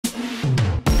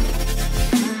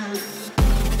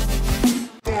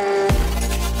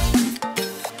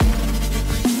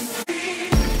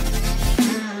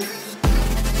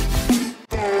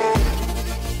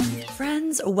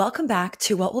Welcome back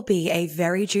to what will be a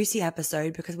very juicy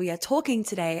episode because we are talking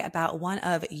today about one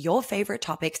of your favorite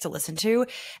topics to listen to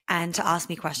and to ask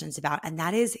me questions about, and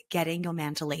that is getting your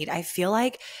man to lead. I feel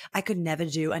like I could never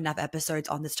do enough episodes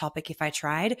on this topic if I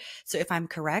tried. So if I'm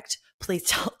correct,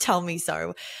 please tell me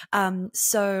so.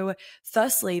 So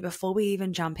firstly, before we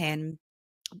even jump in,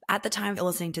 at the time of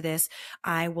listening to this,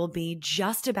 I will be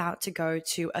just about to go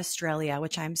to Australia,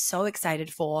 which I'm so excited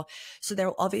for. So there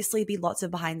will obviously be lots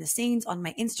of behind the scenes on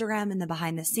my Instagram and the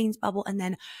behind the scenes bubble. And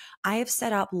then I have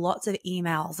set up lots of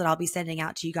emails that I'll be sending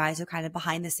out to you guys of kind of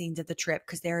behind the scenes of the trip,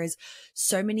 because there is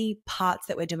so many parts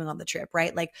that we're doing on the trip,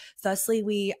 right? Like firstly,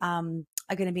 we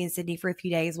are going to be in Sydney for a few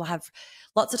days. We'll have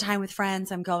lots of time with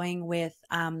friends. I'm going with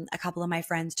a couple of my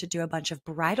friends to do a bunch of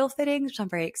bridal fittings, which I'm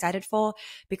very excited for,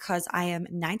 because I am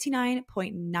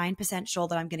 99.9% sure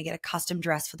that I'm going to get a custom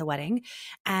dress for the wedding.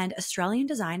 And Australian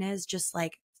designers, just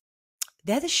like,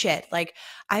 they're the shit. Like,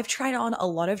 I've tried on a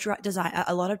lot of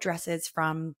dresses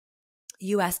from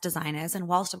US designers, and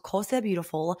whilst of course they're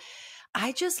beautiful,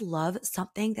 I just love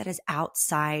something that is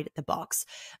outside the box,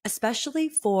 especially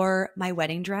for my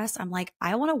wedding dress. I'm like,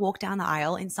 I want to walk down the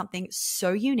aisle in something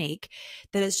so unique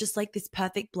that is just like this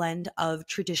perfect blend of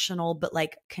traditional, but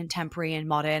like contemporary and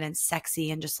modern and sexy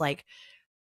and just like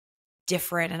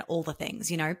different and all the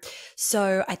things, you know?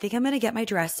 So I think I'm going to get my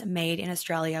dress made in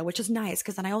Australia, which is nice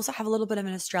because then I also have a little bit of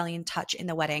an Australian touch in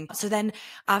the wedding. So then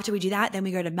after we do that, then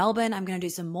we go to Melbourne. I'm going to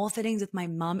do some more fittings with my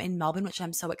mum in Melbourne, which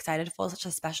I'm so excited for, such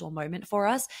a special moment for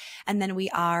us. And then we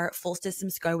are full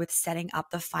systems go with setting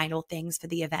up the final things for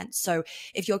the event. So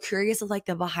if you're curious of like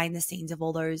the behind the scenes of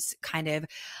all those kind of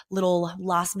little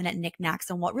last minute knickknacks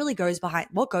and what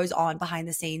goes on behind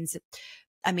the scenes,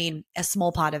 I mean, a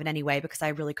small part of it anyway, because I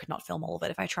really could not film all of it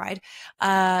if I tried.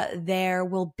 There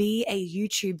will be a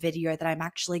YouTube video that I'm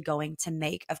actually going to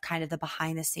make of kind of the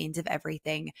behind the scenes of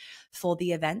everything for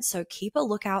the event. So keep a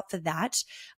lookout for that.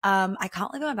 I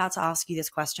can't believe I'm about to ask you this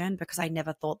question because I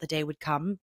never thought the day would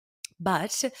come,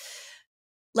 but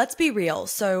let's be real.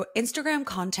 So Instagram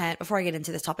content, before I get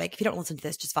into this topic, if you don't listen to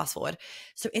this, just fast forward.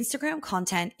 So Instagram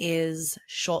content is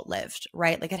short-lived,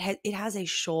 right? Like it has a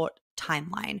short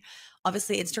timeline.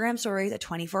 Obviously, Instagram stories are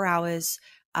 24 hours.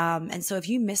 And so if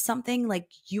you miss something, like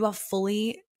you are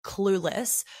fully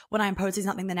clueless when I'm posting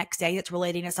something the next day that's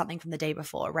relating to something from the day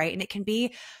before, right? And it can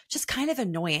be just kind of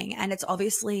annoying. And it's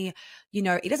obviously,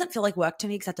 it doesn't feel like work to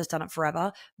me because I've just done it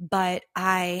forever. But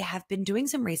I have been doing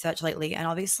some research lately. And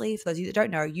obviously, for those of you that don't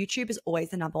know, YouTube is always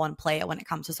the number one player when it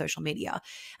comes to social media.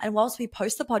 And whilst we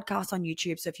post the podcast on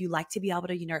YouTube, so if you like to be able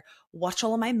to, watch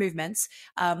all of my movements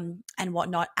and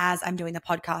whatnot as I'm doing the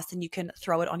podcast, and you can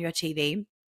throw it on your TV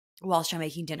whilst you're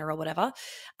making dinner or whatever.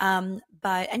 On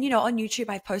YouTube,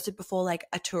 I've posted before like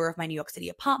a tour of my New York City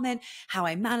apartment, how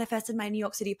I manifested my New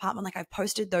York City apartment. Like I've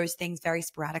posted those things very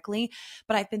sporadically,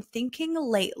 but I've been thinking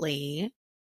lately,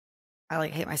 I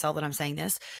like hate myself that I'm saying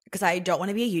this because I don't want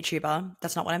to be a YouTuber.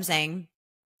 That's not what I'm saying.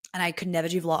 And I could never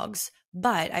do vlogs,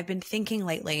 but I've been thinking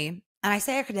lately, and I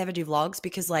say I could never do vlogs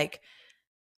because like,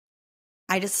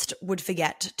 I just would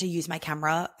forget to use my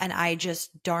camera, and I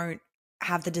just don't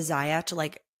have the desire to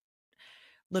like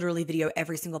literally video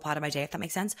every single part of my day, if that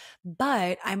makes sense.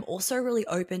 But I'm also really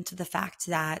open to the fact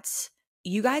that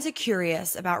you guys are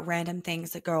curious about random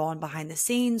things that go on behind the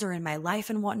scenes or in my life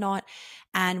and whatnot.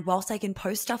 And whilst I can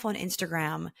post stuff on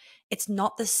Instagram, it's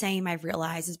not the same, I've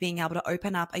realized, as being able to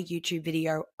open up a YouTube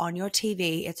video on your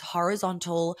TV. It's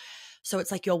horizontal. So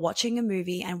it's like you're watching a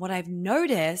movie. And what I've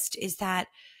noticed is that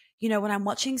when I'm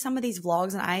watching some of these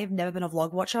vlogs, and I've never been a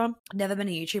vlog watcher, never been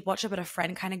a YouTube watcher, but a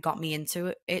friend kind of got me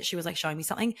into it. She was like showing me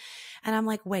something, and I'm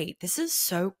like, wait, this is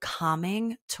so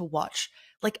calming to watch.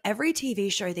 Like every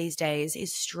TV show these days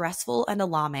is stressful and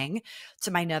alarming to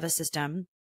my nervous system,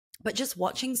 but just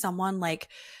watching someone like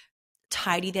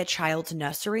tidy their child's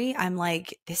nursery, I'm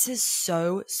like, this is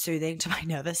so soothing to my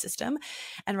nervous system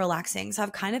and relaxing. So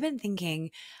I've kind of been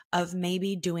thinking of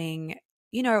maybe doing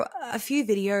a few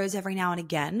videos every now and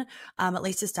again, at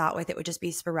least to start with. It would just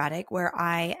be sporadic, where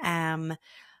I am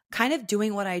kind of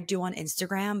doing what I do on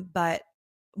Instagram, but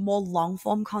more long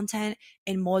form content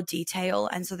in more detail,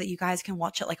 and so that you guys can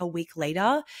watch it like a week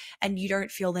later and you don't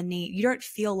feel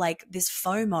like this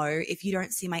FOMO if you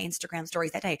don't see my Instagram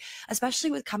stories that day,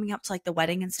 especially with coming up to like the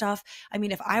wedding and stuff. I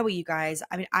mean, if I were you guys,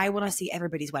 I want to see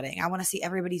everybody's wedding. I want to see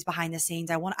everybody's behind the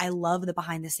scenes. I love the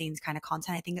behind the scenes kind of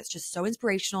content. I think it's just so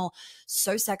inspirational,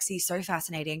 so sexy, so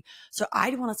fascinating. So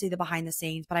I want to see the behind the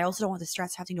scenes, but I also don't want the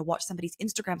stress of having to watch somebody's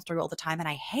Instagram story all the time. And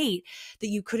I hate that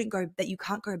you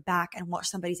can't go back and watch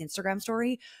somebody's Instagram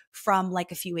story from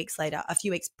like a few weeks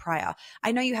prior.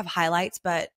 I know you have highlights,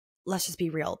 but let's just be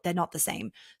real. They're not the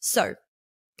same. So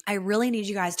I really need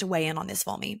you guys to weigh in on this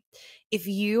for me. If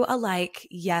you are like,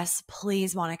 yes,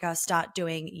 please, Monica, start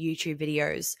doing YouTube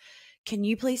videos, can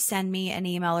you please send me an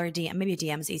email or a DM? Maybe a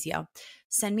DM is easier.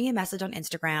 Send me a message on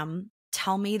Instagram.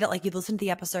 Tell me that like you've listened to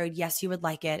the episode. Yes, you would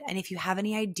like it. And if you have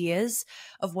any ideas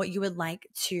of what you would like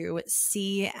to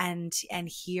see and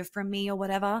hear from me or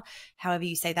whatever, however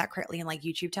you say that correctly in like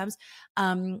YouTube terms,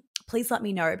 please let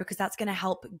me know, because that's going to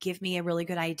help give me a really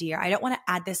good idea. I don't want to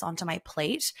add this onto my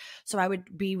plate. So I would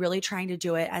be really trying to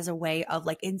do it as a way of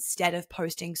like, instead of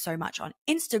posting so much on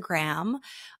Instagram,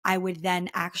 I would then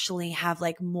actually have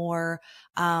like more,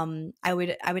 I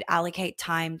would allocate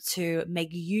time to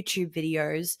make YouTube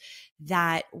videos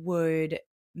that would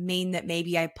mean that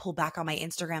maybe I pull back on my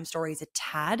Instagram stories a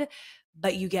tad,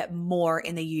 but you get more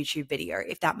in the YouTube video,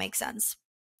 if that makes sense.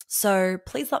 So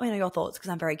please let me know your thoughts, because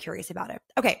I'm very curious about it.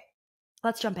 Okay,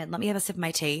 let's jump in. Let me have a sip of my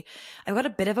tea. I've got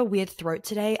a bit of a weird throat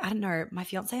today. I don't know. My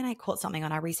fiance and I caught something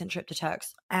on our recent trip to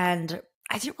Turks, and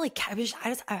I didn't really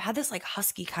I had this like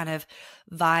husky kind of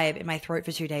vibe in my throat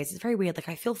for 2 days. It's very weird. Like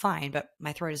I feel fine, but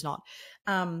my throat is not.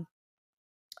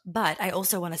 But I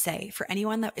also want to say, for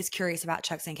anyone that is curious about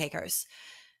Turks and Caicos,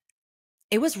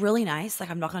 it was really nice. Like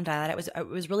I'm not gonna die that it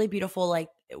was really beautiful. Like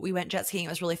we went jet skiing. It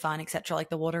was really fun, etc. Like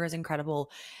the water is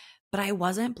incredible, but I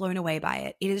wasn't blown away by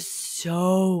it. It is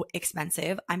so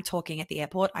expensive. I'm talking at the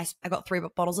airport. I got 3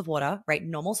 bottles of water, right?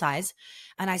 Normal size.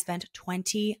 And I spent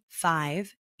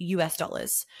 25 US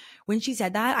dollars. When she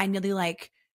said that, I nearly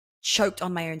like choked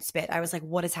on my own spit. I was like,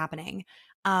 what is happening?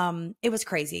 It was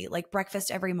crazy. Like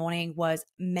breakfast every morning was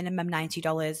minimum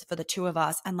 $90 for the 2 of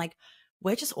us. And like,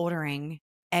 we're just ordering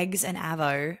eggs and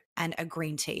avo and a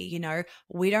green tea. You know,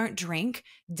 we don't drink.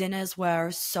 Dinners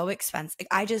were so expensive.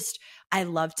 I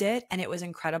loved it and it was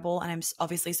incredible. And I'm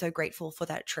obviously so grateful for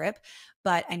that trip.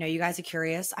 But I know you guys are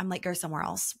curious. I'm like, go somewhere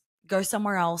else. Go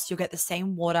somewhere else. You'll get the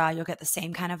same water. You'll get the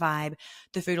same kind of vibe.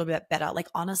 The food will be better. Like,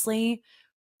 honestly,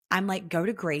 I'm like, go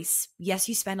to Greece. Yes,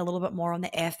 you spend a little bit more on the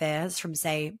airfares from,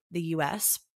 say, the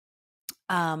US.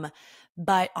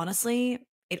 But honestly,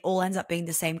 it all ends up being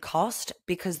the same cost,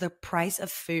 because the price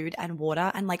of food and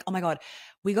water, and like, oh my God,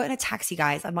 we got in a taxi,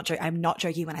 guys. I'm not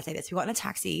joking when I say this. We got in a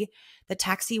taxi. The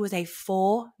taxi was a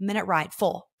 4-minute ride.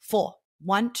 Four.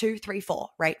 1, 2, 3, 4,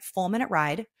 right? 4-minute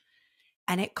ride.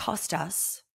 And it cost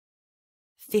us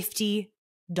 $50.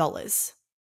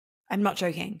 I'm not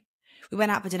joking. We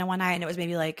went out for dinner one night and it was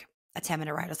maybe like a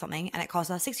 10-minute ride or something, and it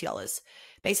cost us $60.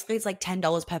 Basically, it's like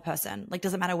 $10 per person. Like,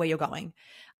 doesn't matter where you're going.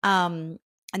 And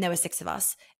there were 6 of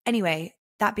us. Anyway,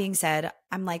 that being said,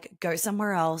 I'm like, go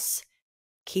somewhere else.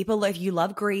 If you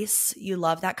love Greece, you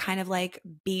love that kind of like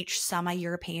beach, summer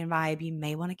European vibe, you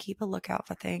may want to keep a lookout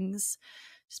for things.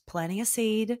 Just planting a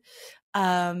seed.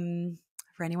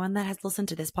 For anyone that has listened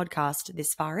to this podcast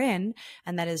this far in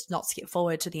and that has not skipped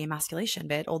forward to the emasculation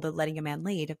bit or the letting a man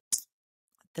lead,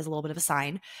 there's a little bit of a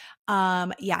sign.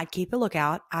 Yeah, I'd keep a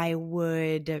lookout. I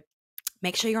would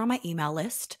make sure you're on my email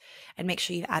list and make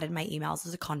sure you've added my emails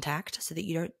as a contact so that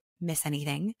you don't miss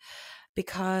anything,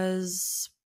 because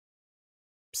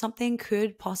something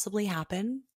could possibly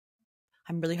happen.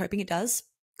 I'm really hoping it does.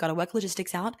 Got to work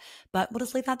logistics out, but we'll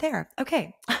just leave that there.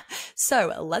 Okay.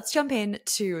 So let's jump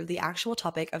into the actual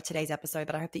topic of today's episode,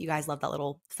 but I hope that you guys love that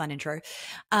little fun intro.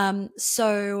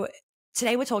 So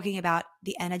today we're talking about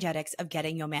the energetics of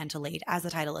getting your man to lead, as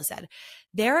the title has said.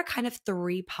 There are kind of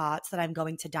 3 parts that I'm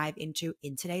going to dive into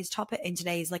in today's topic, in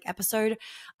today's like episode,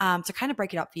 to kind of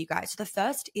break it up for you guys. So the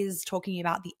first is talking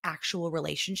about the actual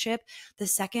relationship. The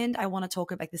second, I want to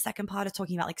talk about, like, the second part is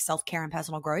talking about like self-care and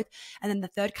personal growth. And then the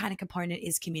third kind of component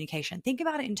is communication. Think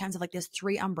about it in terms of like there's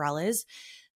 3 umbrellas.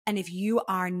 And if you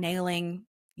are nailing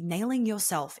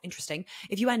yourself, interesting.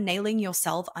 If you are nailing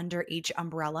yourself under each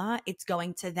umbrella, it's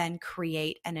going to then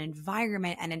create an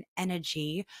environment and an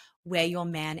energy where your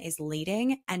man is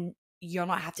leading and you're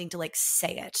not having to like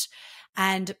say it.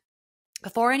 And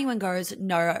before anyone goes,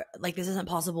 no, like this isn't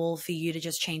possible for you to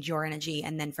just change your energy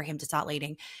and then for him to start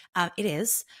leading. It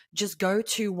is. Just go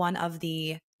to one of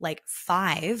the like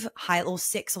 5 or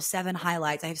 6 or 7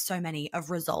 highlights. I have so many of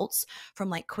results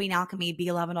from like Queen Alchemy, Be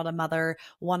a Lover, Not a Mother,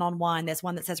 One-on-One. There's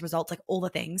one that says results, like all the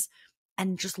things.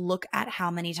 And just look at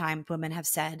how many times women have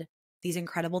said these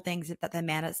incredible things that their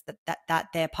man is, that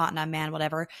their partner, man,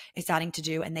 whatever, is starting to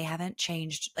do, and they haven't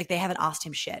changed. Like they haven't asked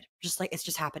him shit. Just like it's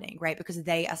just happening, right? Because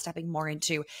they are stepping more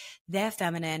into their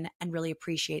feminine and really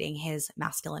appreciating his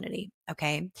masculinity.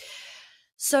 Okay,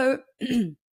 so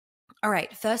All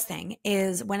right. First thing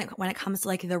is when it comes to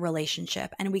like the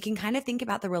relationship, and we can kind of think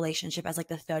about the relationship as like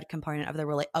the third component of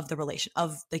the relation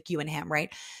of like you and him,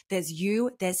 right? There's you,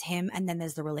 there's him, and then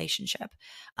there's the relationship,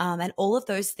 and all of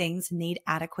those things need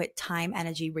adequate time,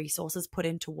 energy, resources put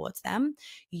in towards them.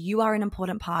 You are an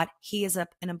important part. He is an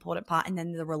important part, and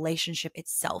then the relationship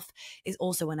itself is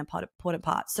also an important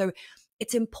part. So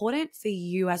it's important for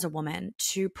you as a woman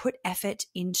to put effort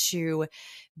into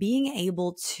being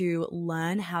able to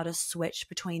learn how to switch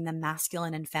between the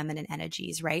masculine and feminine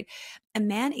energies, right? A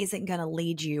man isn't going to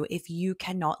lead you if you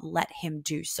cannot let him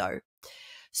do so.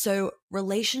 So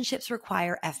relationships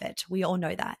require effort. We all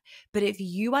know that. But if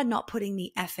you are not putting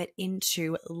the effort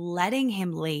into letting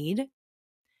him lead,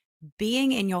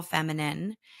 being in your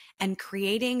feminine, and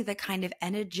creating the kind of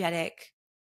energetic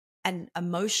and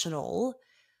emotional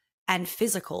and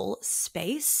physical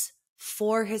space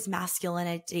for his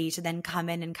masculinity to then come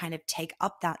in and kind of take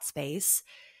up that space,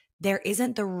 there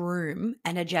isn't the room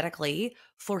energetically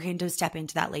for him to step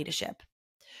into that leadership.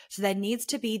 So there needs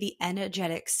to be the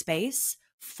energetic space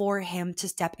for him to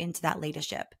step into that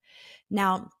leadership.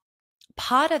 Now,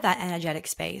 part of that energetic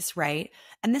space, right?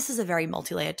 And this is a very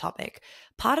multi-layered topic.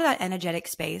 Part of that energetic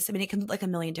space, I mean, it can look like a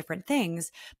million different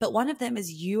things, but one of them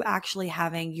is you actually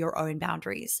having your own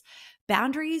boundaries.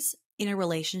 Boundaries in a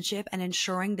relationship and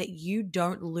ensuring that you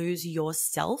don't lose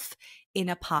yourself in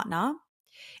a partner.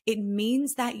 It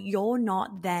means that you're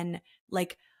not then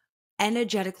like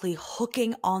energetically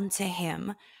hooking onto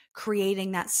him,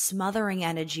 creating that smothering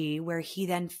energy where he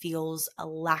then feels a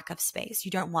lack of space.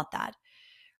 You don't want that,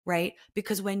 right?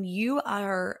 Because when you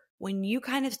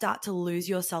kind of start to lose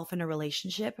yourself in a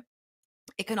relationship,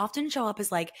 it can often show up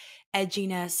as like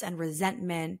edginess and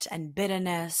resentment and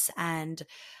bitterness and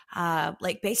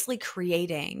like basically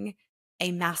creating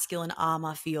a masculine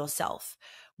armor for yourself.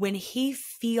 When he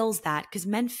feels that, because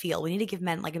men feel, we need to give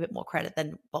men like a bit more credit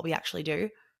than what we actually do.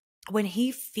 When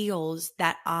he feels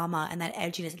that armor and that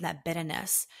edginess and that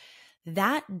bitterness,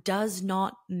 that does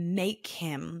not make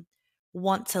him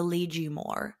want to lead you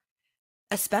more,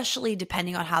 especially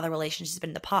depending on how the relationship's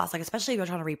been in the past. Like, especially if you're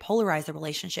trying to repolarize the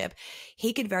relationship,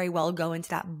 he could very well go into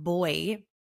that boy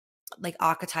like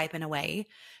archetype in a way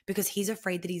because he's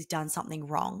afraid that he's done something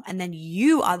wrong. And then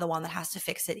you are the one that has to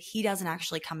fix it. He doesn't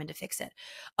actually come in to fix it.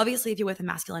 Obviously, if you're with a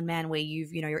masculine man where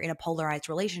you're in a polarized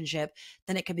relationship,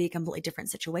 then it could be a completely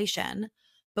different situation.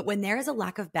 But when there is a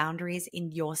lack of boundaries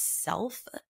in yourself,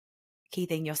 key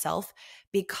thing, yourself,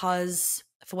 because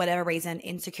for whatever reason,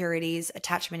 insecurities,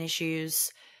 attachment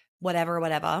issues, whatever,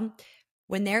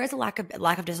 when there is a lack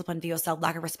of discipline for yourself,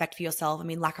 lack of respect for yourself, I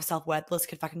mean, lack of self-worth, list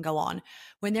could fucking go on.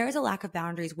 When there is a lack of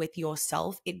boundaries with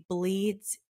yourself, it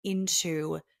bleeds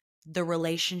into the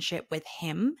relationship with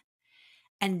him.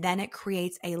 And then it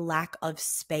creates a lack of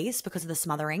space because of the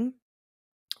smothering,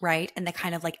 right? And the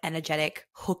kind of like energetic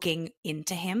hooking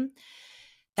into him.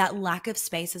 That lack of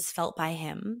space is felt by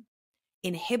him,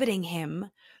 inhibiting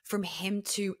him from him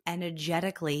to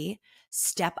energetically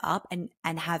step up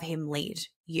and have him lead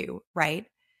you, right?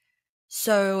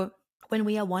 So when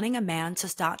we are wanting a man to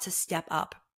start to step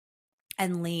up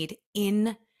and lead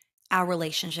in our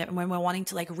relationship, and when we're wanting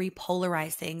to like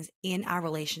repolarize things in our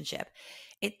relationship,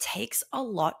 it takes a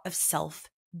lot of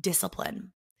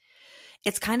self-discipline.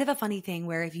 It's kind of a funny thing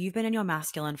where if you've been in your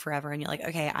masculine forever and you're like,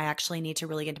 okay, I actually need to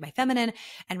really get into my feminine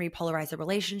and repolarize the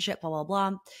relationship, blah, blah,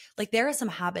 blah. Like there are some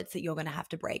habits that you're going to have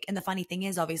to break. And the funny thing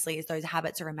is, obviously, is those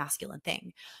habits are a masculine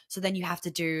thing. So then you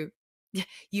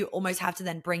almost have to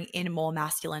then bring in more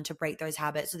masculine to break those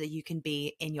habits so that you can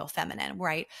be in your feminine,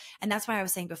 right? And that's why I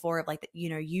was saying before of like,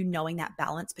 you knowing that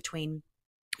balance between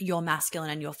your masculine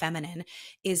and your feminine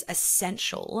is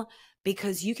essential,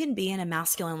 because you can be in a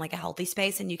masculine, like a healthy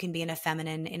space, and you can be in a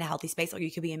feminine in a healthy space, or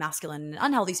you could be a masculine in an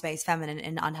unhealthy space, feminine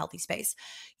in an unhealthy space.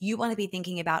 You want to be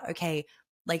thinking about, okay,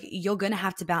 like you're going to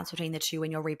have to bounce between the two when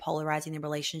you're repolarizing the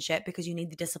relationship, because you need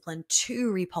the discipline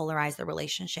to repolarize the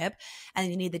relationship.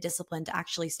 And you need the discipline to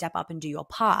actually step up and do your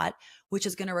part, which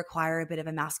is going to require a bit of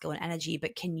a masculine energy.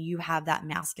 But can you have that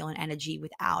masculine energy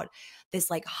without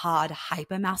this like hard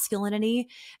hyper masculinity,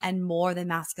 and more the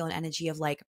masculine energy of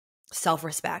like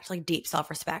self-respect, like deep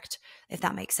self-respect, if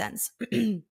that makes sense.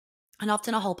 And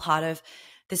often a whole part of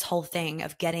this whole thing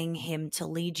of getting him to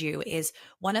lead you is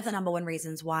one of the number one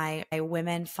reasons why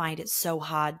women find it so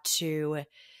hard to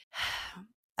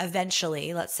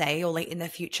eventually, let's say, or late in the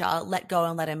future, let go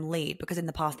and let him lead, because in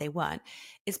the past they weren't.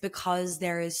 It's because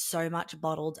there is so much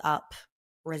bottled up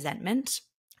resentment.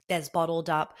 There's bottled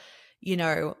up,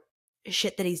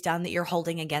 shit that he's done that you're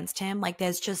holding against him. Like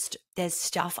there's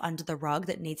stuff under the rug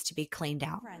that needs to be cleaned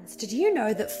out. Friends, did you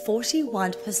know that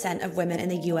 41% of women in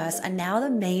the US are now the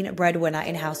main breadwinner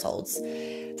in households?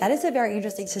 That is a very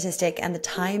interesting statistic, and the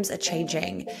times are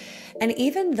changing. And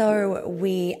even though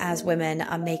we as women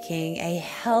are making a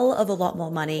hell of a lot more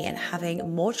money and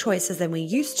having more choices than we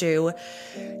used to,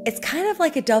 it's kind of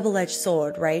like a double-edged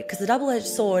sword, right? Because the double-edged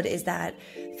sword is that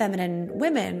feminine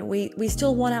women, we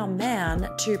still want our man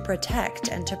to protect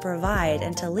and to provide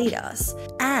and to lead us.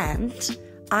 And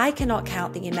I cannot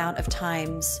count the amount of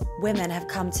times women have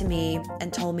come to me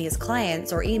and told me as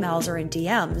clients or emails or in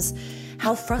DMs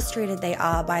how frustrated they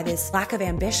are by this lack of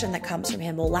ambition that comes from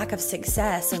him or lack of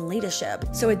success and leadership.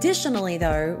 So additionally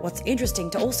though, what's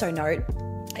interesting to also note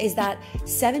is that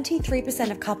 73%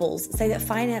 of couples say that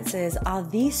finances are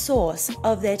the source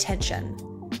of their tension.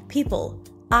 People,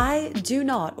 I do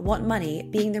not want money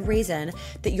being the reason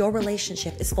that your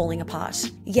relationship is falling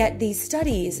apart. Yet these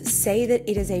studies say that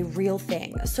it is a real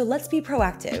thing. So let's be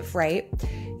proactive, right?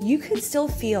 You can still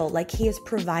feel like he is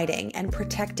providing and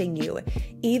protecting you,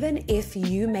 even if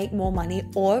you make more money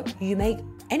or you make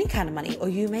any kind of money or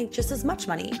you make just as much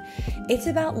money. It's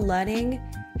about learning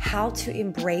how to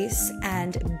embrace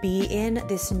and be in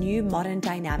this new modern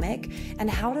dynamic and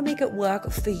how to make it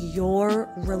work for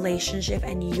your relationship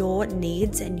and your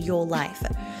needs and your life.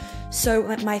 So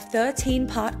my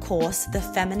 13-part course, The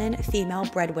Feminine Female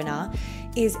Breadwinner,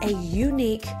 is a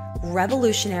unique,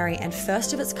 revolutionary, and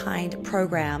first of its kind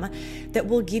program that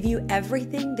will give you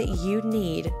everything that you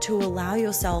need to allow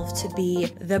yourself to be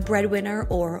the breadwinner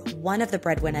or one of the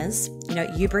breadwinners. You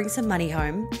know, you bring some money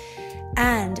home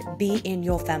and be in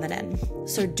your feminine.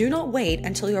 So do not wait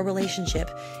until your relationship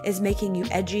is making you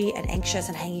edgy and anxious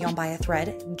and hanging on by a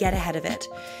thread. Get ahead of it.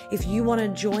 If you want to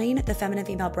join the Feminine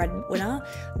Female Breadwinner,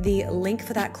 the link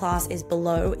for that class is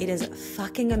below. It is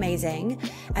fucking amazing.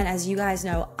 And as you guys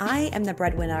know, I am the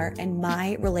breadwinner in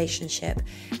my relationship,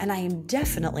 and I am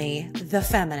definitely the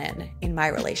feminine in my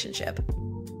relationship.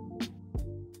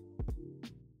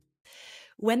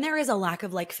 When there is a lack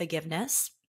of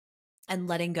forgiveness and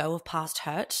letting go of past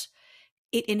hurt,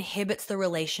 it inhibits the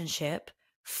relationship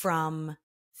from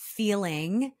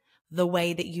feeling the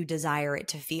way that you desire it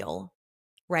to feel,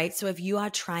 right? So if you are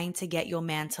trying to get your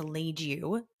man to lead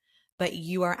you, but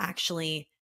you are actually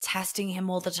testing him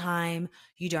all the time,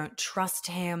 you don't trust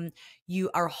him, you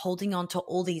are holding on to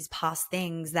all these past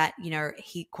things that,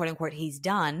 he, quote unquote, he's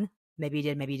done, maybe he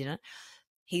did, maybe he didn't,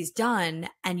 he's done,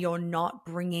 and you're not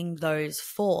bringing those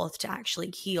forth to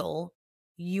actually heal,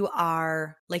 you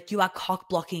are cock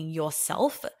blocking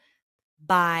yourself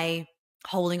by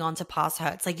holding on to past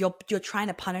hurts. You're trying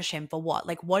to punish him for what?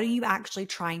 What are you actually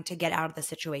trying to get out of the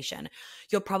situation?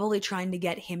 You're probably trying to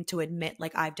get him to admit,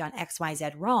 I've done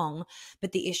XYZ wrong.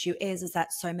 But the issue is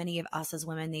that so many of us as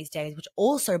women these days, which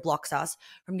also blocks us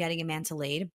from getting a man to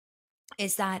lead,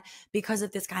 is that because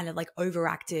of this kind of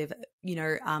overactive,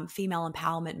 female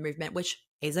empowerment movement, which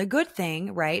is a good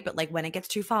thing, right? But when it gets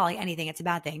too far, anything, it's a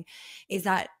bad thing, is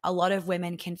that a lot of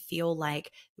women can feel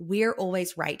like we're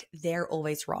always right, they're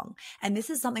always wrong. And this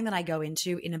is something that I go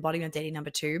into in Embodiment Dating number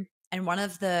 2. And one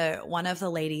of the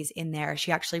ladies in there,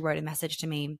 she actually wrote a message to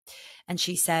me, and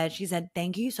she said,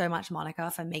 "Thank you so much,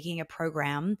 Monica, for making a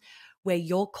program where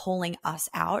you're calling us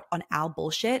out on our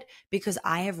bullshit, because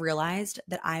I have realized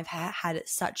that I've had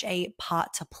such a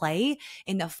part to play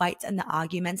in the fights and the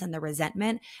arguments and the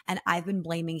resentment, and I've been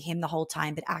blaming him the whole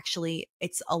time, but actually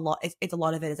it's a lot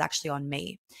of it is actually on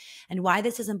me." And why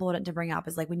this is important to bring up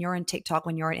is when you're on TikTok,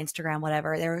 when you're on Instagram,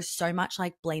 whatever, there is so much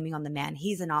blaming on the man.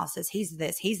 He's a narcissist, he's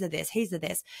this, he's the this, he's the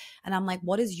this. And I'm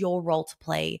what is your role to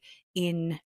play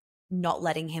in not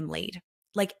letting him lead?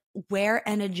 Where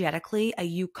energetically are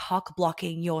you cock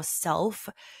blocking yourself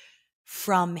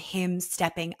from him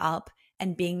stepping up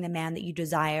and being the man that you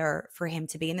desire for him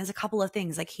to be? And there's a couple of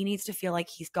things. He needs to feel like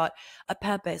he's got a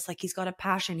purpose, he's got a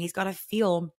passion, he's got to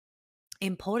feel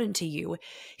important to you,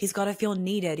 he's got to feel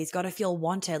needed, he's got to feel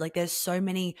wanted. There's so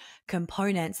many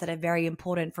components that are very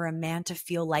important for a man to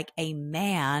feel like a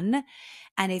man.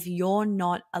 And if you're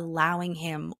not allowing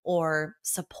him or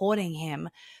supporting him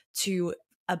to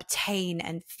obtain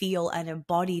and feel and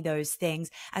embody those things,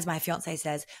 as my fiance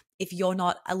says, if you're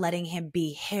not letting him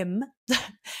be him,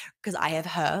 because I have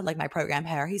her, my program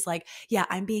her, he's "Yeah,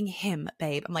 I'm being him,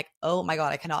 babe." I'm oh my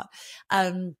God, I cannot.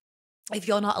 If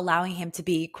you're not allowing him to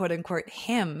be quote unquote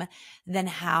him, then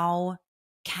how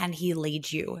can he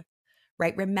lead you?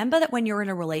 Right? Remember that when you're in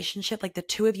a relationship, the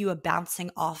two of you are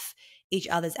bouncing off each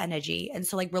other's energy. And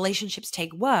so relationships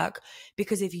take work,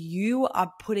 because if you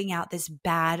are putting out this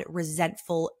bad,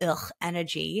 resentful,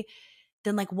 energy,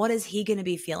 then like what is he going to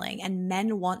be feeling? And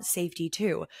men want safety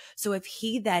too. So if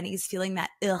he then is feeling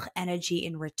that energy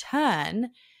in return,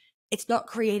 it's not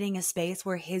creating a space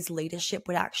where his leadership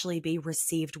would actually be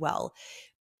received well.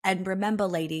 And remember,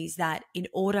 ladies, that in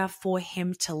order for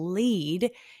him to lead,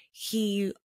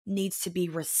 he needs to be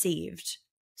received.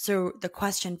 So the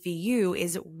question for you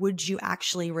is, would you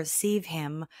actually receive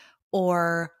him,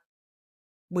 or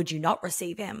would you not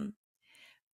receive him?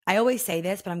 I always say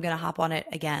this, but I'm going to hop on it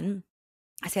again.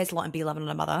 I say this a lot in Be Loved Not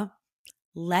a Mother.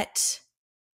 Let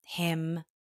him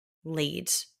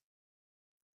lead.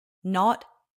 Not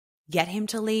get him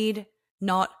to lead,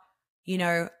 not,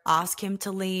 ask him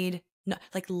to lead. No,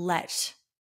 like let.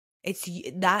 It's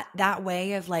that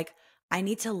way of like, I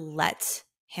need to let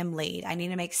him lead. I need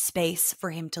to make space for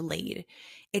him to lead.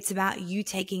 It's about you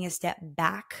taking a step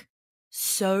back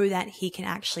so that he can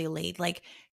actually lead. Like,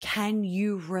 can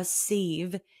you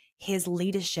receive his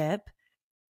leadership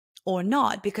or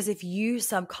not? Because if you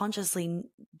subconsciously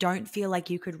don't feel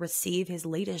like you could receive his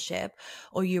leadership,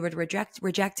 or you would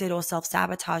reject it or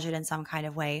self-sabotage it in some kind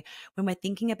of way, when we're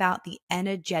thinking about the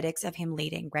energetics of him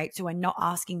leading, right? So we're not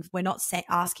asking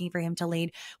for him to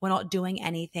lead. We're not doing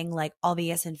anything like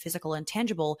obvious and physical and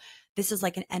tangible. This is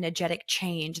like an energetic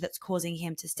change that's causing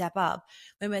him to step up.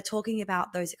 When we're talking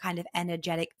about those kind of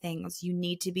energetic things, you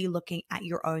need to be looking at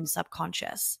your own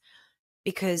subconscious.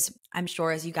 Because I'm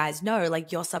sure, as you guys know,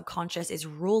 like your subconscious is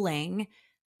ruling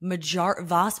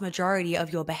vast majority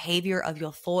of your behavior, of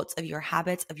your thoughts, of your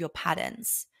habits, of your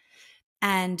patterns.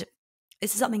 And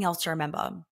this is something else to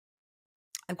remember.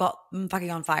 I'm fucking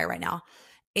on fire right now.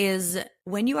 Is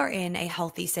when you are in a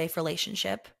healthy, safe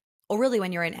relationship, or really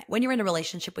when you're in a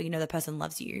relationship where you know the person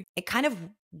loves you, it kind of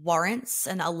warrants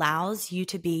and allows you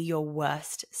to be your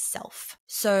worst self.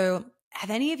 So have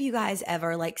any of you guys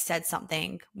ever like said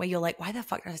something where you're like, why the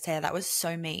fuck did I say that? That was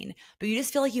so mean. But you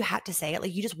just feel like you had to say it.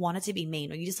 Like you just wanted to be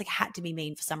mean, or you just like had to be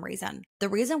mean for some reason. The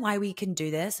reason why we can do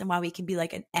this and why we can be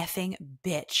like an effing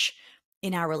bitch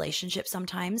in our relationship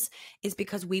sometimes is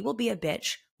because we will be a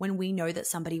bitch when we know that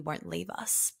somebody won't leave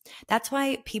us. That's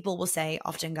why people will say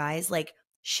often, guys, like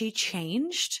she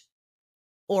changed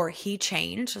or he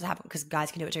changed, because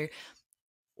guys can do it too,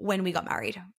 when we got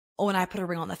married. Or when I put a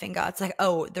ring on the finger, it's like,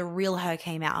 oh, the real her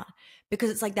came out.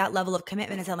 Because it's like that level of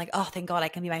commitment. It's like, oh, thank God I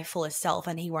can be my fullest self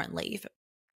and he won't leave.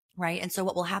 Right. And so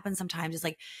what will happen sometimes is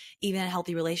like, even in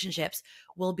healthy relationships,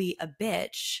 we'll be a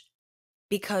bitch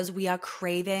because we are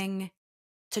craving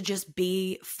to just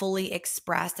be fully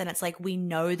expressed. And it's like, we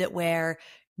know that we're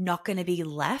not going to be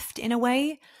left in a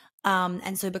way.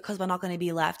 And so because we're not going to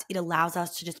be left, it allows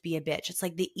us to just be a bitch. It's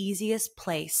like the easiest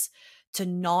place to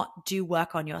not do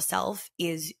work on yourself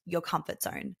is your comfort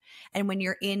zone. And when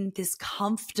you're in this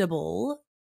comfortable,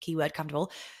 keyword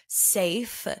comfortable,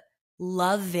 safe,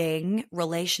 loving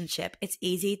relationship, it's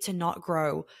easy to not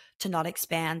grow, to not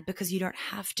expand, because you don't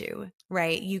have to,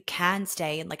 right? You can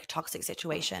stay in like a toxic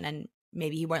situation and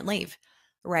maybe he won't leave,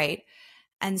 right?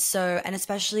 And so, and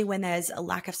especially when there's a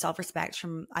lack of self-respect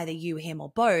from either you, him,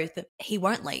 or both, he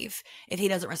won't leave if he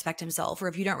doesn't respect himself. Or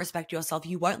if you don't respect yourself,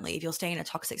 you won't leave. You'll stay in a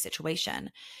toxic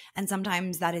situation. And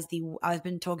sometimes that is I've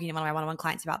been talking to one of my one-on-one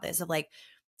clients about this, of like,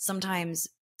 sometimes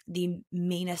the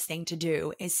meanest thing to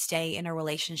do is stay in a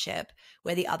relationship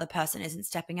where the other person isn't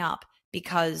stepping up,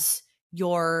 because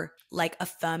you're like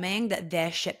affirming that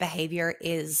their shit behavior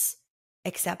is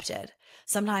accepted.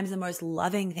 Sometimes the most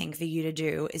loving thing for you to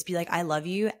do is be like, I love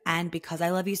you. And because I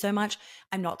love you so much,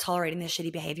 I'm not tolerating this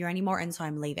shitty behavior anymore. And so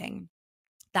I'm leaving.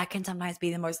 That can sometimes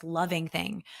be the most loving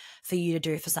thing for you to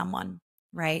do for someone,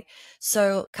 right?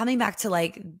 So coming back to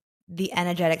like the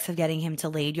energetics of getting him to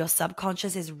lead, your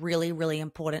subconscious is really, really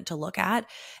important to look at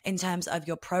in terms of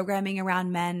your programming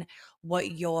around men,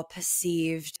 what your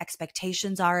perceived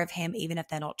expectations are of him, even if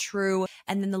they're not true.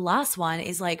 And then the last one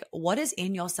is like, what is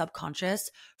in your subconscious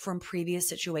from previous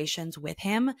situations with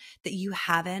him that you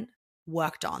haven't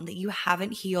worked on, that you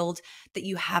haven't healed, that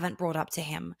you haven't brought up to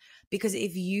him? Because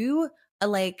if you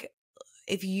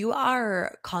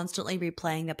are constantly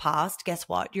replaying the past, guess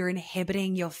what? You're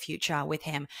inhibiting your future with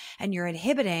him, and you're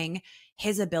inhibiting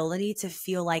his ability to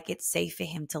feel like it's safe for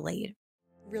him to lead.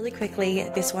 Really quickly,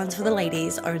 this one's for the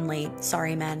ladies only.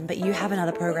 Sorry, men, but you have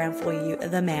another program for you,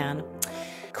 the man.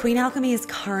 Queen Alchemy is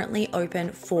currently open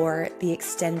for the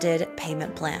extended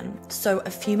payment plan. So a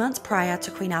few months prior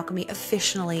to Queen Alchemy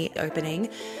officially opening,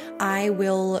 I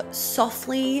will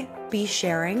softly be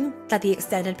sharing that the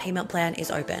extended payment plan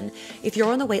is open. If you're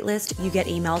on the waitlist, you get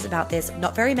emails about this.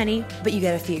 Not very many, but you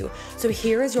get a few. So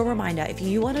here is your reminder. If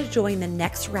you want to join the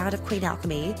next round of Queen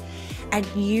Alchemy, and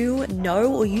you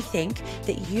know or you think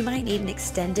that you might need an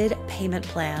extended payment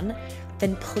plan,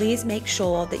 then please make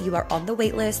sure that you are on the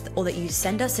wait list, or that you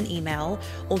send us an email,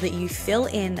 or that you fill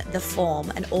in the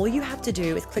form. And all you have to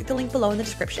do is click the link below in the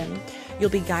description. You'll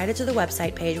be guided to the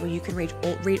website page where you can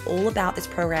read all about this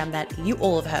program that you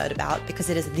all have heard about, because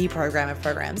it is the program of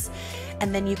programs.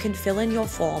 And then you can fill in your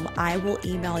form. I will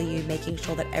email you, making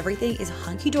sure that everything is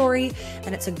hunky-dory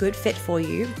and it's a good fit for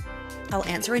you. I'll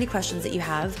answer any questions that you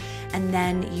have, and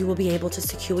then you will be able to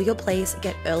secure your place,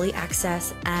 get early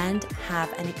access, and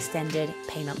have an extended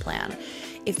payment plan.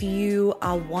 If you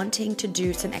are wanting to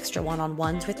do some extra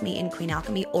one-on-ones with me in Queen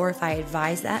Alchemy, or if I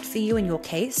advise that for you in your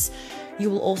case, you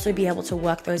will also be able to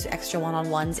work those extra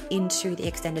one-on-ones into the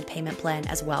extended payment plan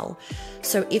as well.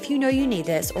 So if you know you need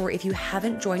this, or if you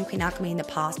haven't joined Queen Alchemy in the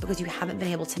past because you haven't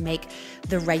been able to make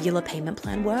the regular payment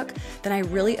plan work, then I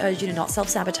really urge you to not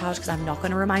self-sabotage, because I'm not going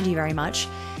to remind you very much.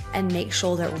 And make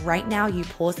sure that right now you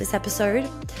pause this episode,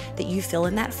 that you fill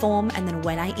in that form, and then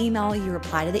when I email, you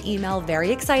reply to the email very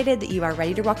excited that you are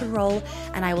ready to rock and roll,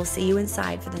 and I will see you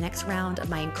inside for the next round of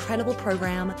my incredible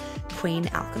program, Queen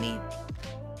Alchemy.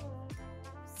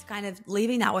 It's kind of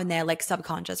leaving that one there like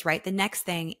subconscious, right? The next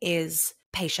thing is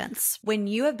patience. When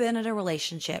you have been in a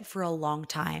relationship for a long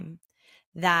time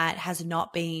that has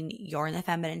not been you're in the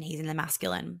feminine, he's in the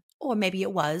masculine, or maybe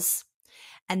it was,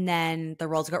 and then the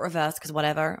roles got reversed because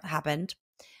whatever happened.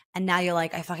 And now you're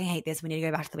like, I fucking hate this. We need to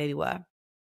go back to the way we were.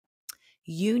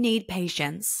 You need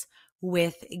patience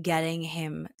with getting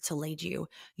him to lead you.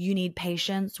 You need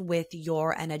patience with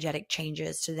your energetic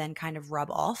changes to then kind of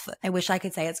rub off. I wish I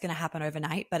could say it's going to happen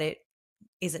overnight, but it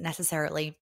isn't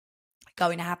necessarily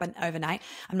going to happen overnight.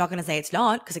 I'm not going to say it's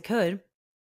not, because it could,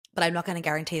 but I'm not going to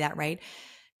guarantee that, right?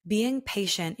 Being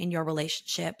patient in your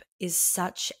relationship is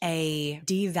such a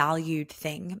devalued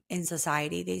thing in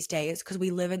society these days, because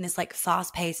we live in this like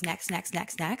fast-paced next.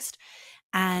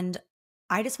 And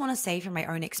I just want to say from my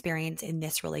own experience in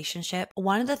this relationship,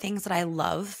 one of the things that I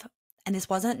love, and this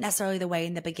wasn't necessarily the way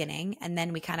in the beginning, and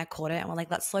then we kind of caught it and we're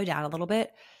like, let's slow down a little bit,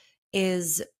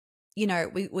 is, you know,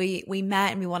 we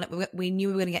met and we knew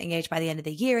we were going to get engaged by the end of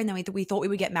the year, and then we thought we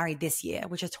would get married this year,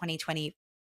 which is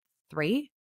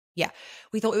 2023. Yeah,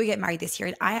 we thought we would get married this year.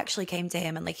 And I actually came to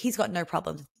him, and like, he's got no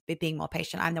problem with being more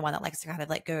patient. I'm the one that likes to kind of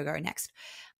like go next.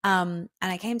 And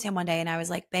I came to him one day and I was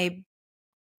like, babe,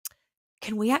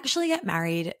 can we actually get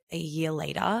married a year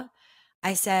later?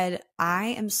 I said,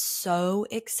 I am so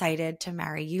excited to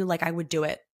marry you. Like, I would do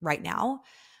it right now,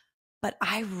 but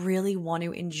I really want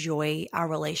to enjoy our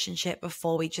relationship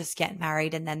before we just get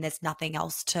married. And then there's nothing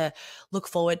else to look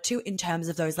forward to in terms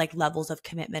of those like levels of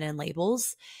commitment and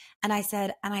labels. And I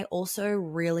said, and I also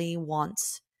really want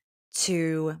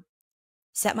to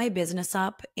set my business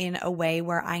up in a way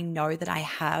where I know that I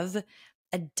have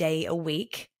a day a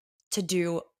week to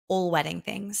do all wedding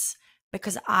things,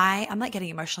 because I'm like getting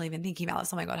emotional even thinking about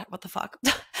this. Oh my God, what the fuck?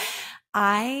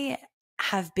 I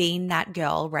have been that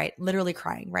girl, right? Literally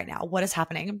crying right now. What is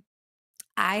happening?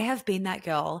 I have been that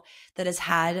girl that has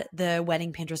had the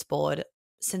wedding Pinterest board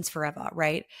since forever,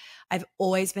 right? I've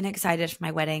always been excited for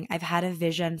my wedding. I've had a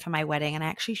vision for my wedding, and I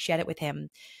actually shared it with him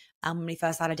when we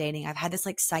first started dating. I've had this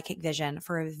like psychic vision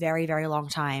for a very, very long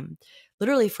time,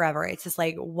 literally forever. It's just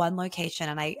like one location,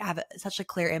 and I have such a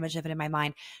clear image of it in my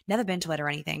mind. Never been to it or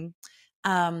anything.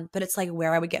 But it's like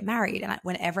where I would get married. And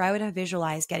whenever I would have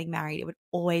visualized getting married, it would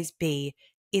always be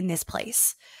in this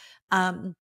place.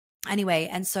 Anyway,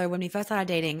 and so when we first started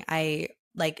dating, I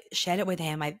like shared it with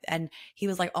him. And he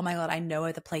was like, oh my God, I know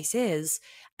where the place is.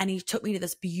 And he took me to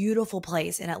this beautiful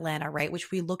place in Atlanta, right?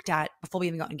 Which we looked at before we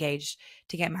even got engaged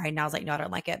to get married. And I was like, no, I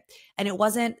don't like it. And it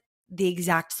wasn't the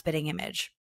exact spitting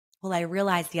image. Well, I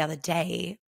realized the other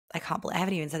day, I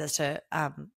haven't even said this to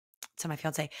my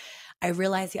fiance. I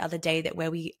realized the other day that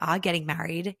where we are getting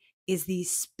married is the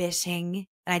spitting,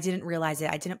 and I didn't realize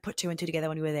it. I didn't put two and two together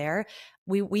when we were there.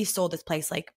 We saw this place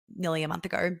like nearly a month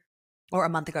ago, or a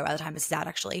month ago by the time this is out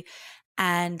actually.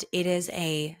 And it is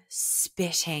a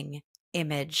spitting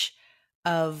image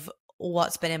of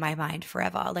what's been in my mind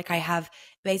forever. Like, I have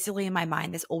basically in my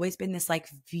mind, there's always been this like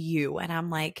view, and I'm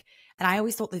like, and I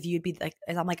always thought the view would be like,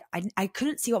 and I'm like, I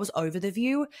couldn't see what was over the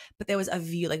view, but there was a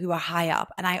view, like we were high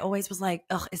up, and I always was like,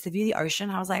 ugh, is the view the ocean?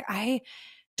 I was like, I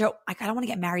don't want to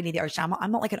get married near the ocean.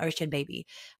 I'm not like an ocean baby.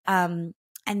 And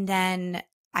then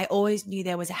I always knew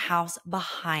there was a house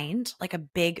behind, like a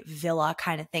big villa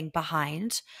kind of thing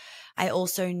behind. I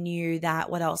also knew that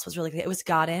what else was really good? It was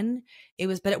garden.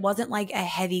 But it wasn't like a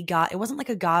heavy garden. It wasn't like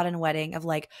a garden wedding of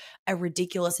like a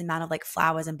ridiculous amount of like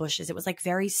flowers and bushes. It was like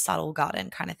very subtle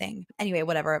garden kind of thing. Anyway,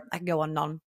 whatever. I can go on and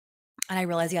on. And I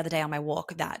realized the other day on my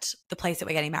walk that the place that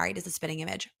we're getting married is a spitting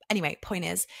image. Anyway, point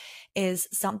is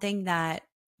something that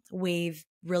we've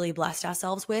really blessed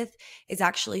ourselves with is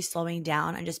actually slowing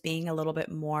down and just being a little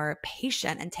bit more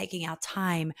patient and taking our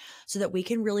time so that we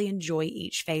can really enjoy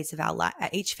each phase of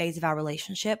our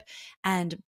relationship.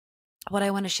 And what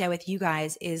I want to share with you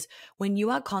guys is when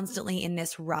you are constantly in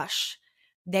this rush,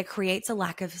 there creates a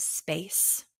lack of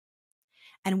space.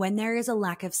 And when there is a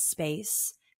lack of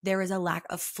space, there is a lack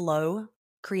of flow,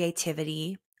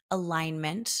 creativity,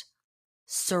 alignment,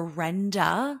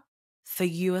 surrender for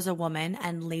you as a woman,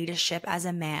 and leadership as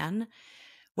a man.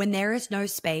 When there is no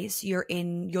space, you're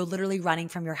literally running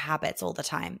from your habits all the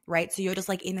time, right? So you're just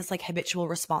like in this like habitual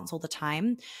response all the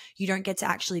time. You don't get to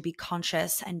actually be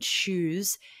conscious and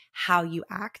choose how you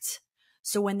act.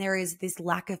 So when there is this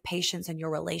lack of patience in your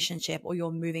relationship, or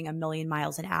you're moving a million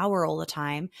miles an hour all the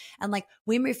time, and like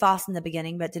we moved fast in the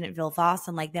beginning, but didn't feel fast.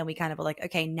 And like, then we kind of were like,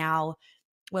 okay, now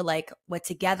we're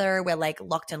together, we're like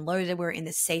locked and loaded, we're in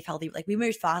this safe, healthy, like we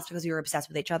moved fast because we were obsessed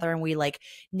with each other and we like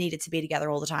needed to be together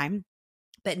all the time.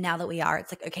 But now that we are,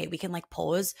 it's like, okay, we can like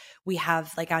pause. We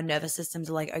have like our nervous systems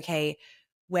are like, okay,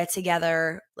 we're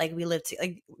together, like we live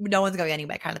like no one's going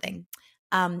anywhere kind of thing.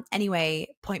 Anyway,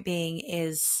 point being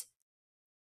is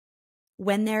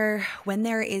when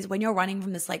you're running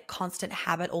from this like constant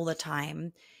habit all the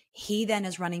time, he then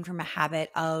is running from a habit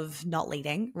of not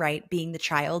leading, right? Being the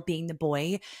child, being the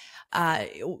boy, uh,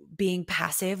 being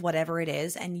passive, whatever it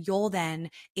is. And you're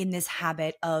then in this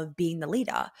habit of being the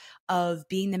leader, of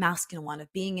being the masculine one,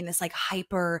 of being in this like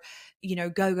hyper, go,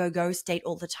 go, go state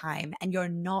all the time. And you're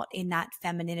not in that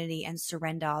femininity and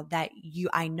surrender that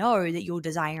I know that you're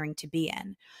desiring to be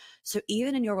in. So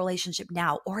even in your relationship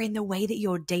now, or in the way that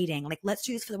you're dating, like let's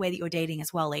do this for the way that you're dating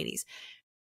as well, ladies.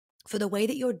 For the way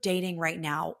that you're dating right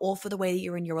now, or for the way that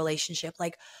you're in your relationship,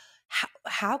 like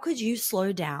how could you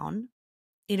slow down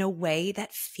in a way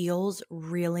that feels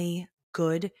really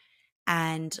good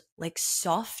and like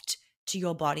soft to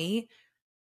your body,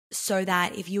 so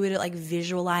that if you were to like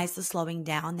visualize the slowing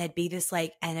down, there'd be this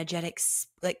like energetic,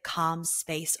 like calm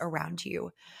space around you?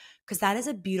 Because that is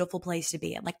a beautiful place to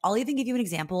be in. Like, I'll even give you an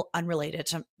example unrelated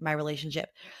to my relationship.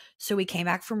 So we came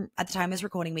back from, at the time of this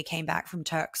recording, we came back from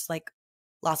Turks like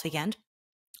last weekend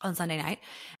on Sunday night.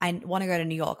 I want to go to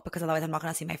New York because otherwise I'm not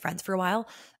going to see my friends for a while,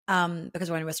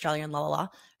 because we're in Australia and la la la.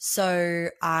 So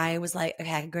I was like,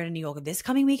 okay, I can go to New York this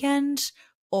coming weekend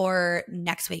or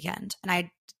next weekend. And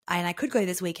I could go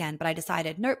this weekend, but I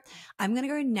decided, nope, I'm going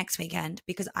to go next weekend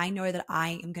because I know that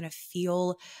I am going to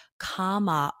feel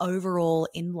calmer overall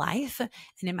in life and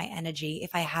in my energy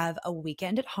if I have a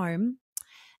weekend at home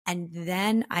and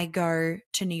then I go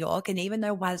to New York. And even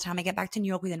though by the time I get back to New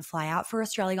York, we then fly out for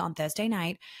Australia on Thursday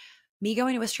night, me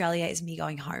going to Australia is me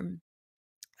going home.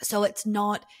 So it's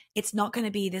not going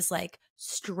to be this like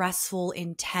stressful,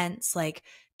 intense, like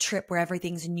trip where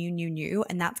everything's new.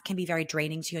 And that can be very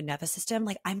draining to your nervous system.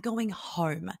 Like, I'm going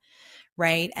home.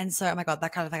 Right. And so, oh my God,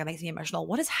 that kind of thing makes me emotional.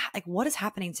 What is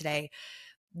happening today?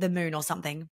 The moon or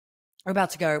something. We're about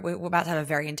to have a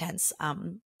very intense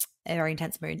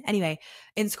moon. Anyway,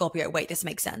 in Scorpio, wait, this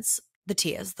makes sense. The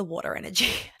tears, the water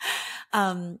energy.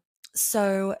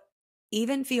 So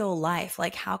even for your life,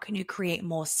 like how can you create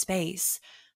more space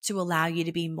to allow you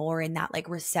to be more in that like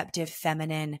receptive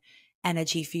feminine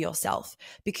energy for yourself?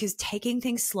 Because taking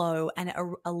things slow and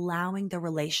allowing the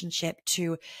relationship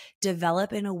to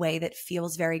develop in a way that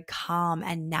feels very calm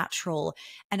and natural,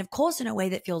 and of course in a way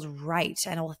that feels right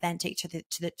and authentic to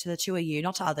the two of you,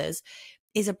 not to others,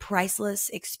 is a priceless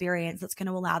experience that's going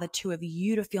to allow the two of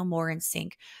you to feel more in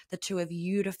sync, the two of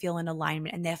you to feel in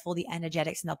alignment, and therefore the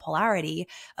energetics and the polarity,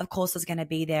 of course, is going to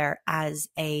be there as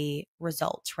a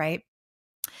result, right?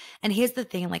 And here's the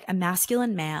thing, like a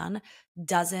masculine man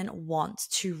doesn't want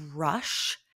to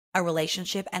rush a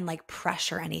relationship and like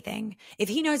pressure anything. If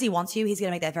he knows he wants you, he's going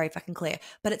to make that very fucking clear,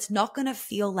 but it's not going to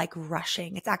feel like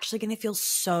rushing. It's actually going to feel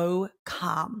so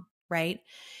calm, right?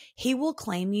 He will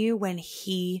claim you when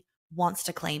he wants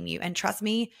to claim you. And trust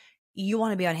me, you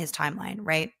want to be on his timeline,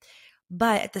 right?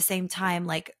 But at the same time,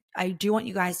 like I do want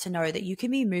you guys to know that you can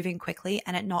be moving quickly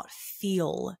and it not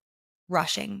feel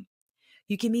rushing.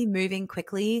 You can be moving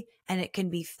quickly and it can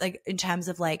be like in terms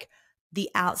of like the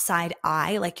outside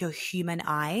eye, like your human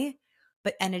eye,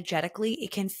 but energetically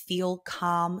it can feel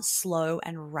calm, slow,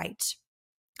 and right,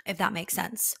 if that makes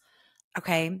sense.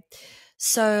 Okay.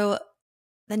 So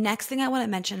the next thing I want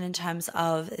to mention in terms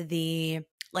of the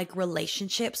like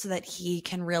relationship so that he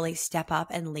can really step up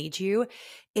and lead you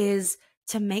is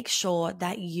to make sure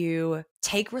that you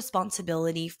take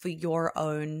responsibility for your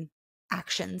own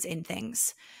actions in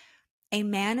things. A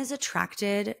man is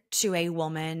attracted to a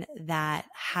woman that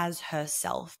has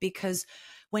herself, because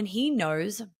when he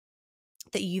knows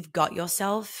that you've got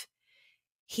yourself,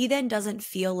 he then doesn't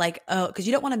feel like, oh, because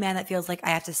you don't want a man that feels like I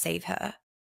have to save her,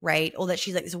 right? Or that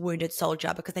she's like this wounded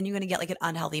soldier, because then you're going to get like an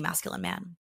unhealthy masculine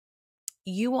man.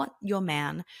 You want your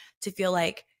man to feel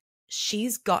like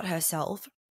she's got herself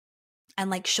and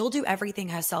like she'll do everything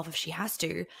herself if she has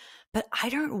to, but I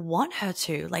don't want her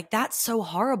to. Like, that's so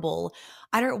horrible.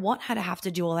 I don't want her to have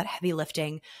to do all that heavy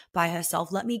lifting by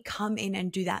herself. Let me come in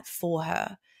and do that for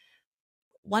her.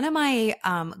 One of my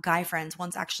guy friends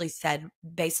once actually said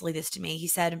basically this to me. He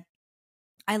said,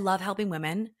 I love helping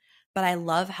women, but I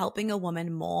love helping a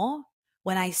woman more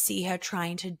when I see her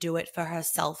trying to do it for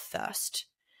herself first,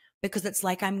 because it's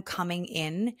like I'm coming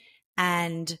in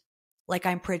and like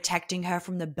I'm protecting her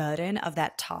from the burden of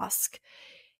that task.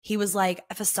 He was like,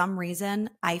 for some reason,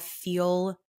 I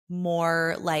feel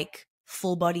more like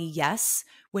full body yes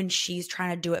when she's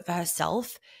trying to do it for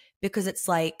herself, because it's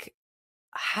like,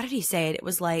 how did he say it? It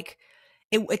was like,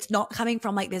 it's not coming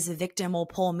from like this victim or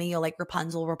poor me or like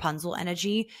Rapunzel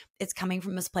energy. It's coming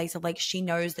from this place of like, she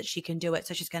knows that she can do it,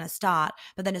 so she's going to start.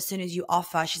 But then as soon as you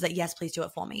offer, she's like, yes, please do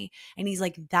it for me. And he's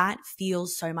like, that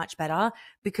feels so much better,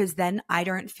 because then I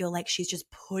don't feel like she's just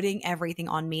putting everything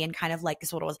on me and kind of like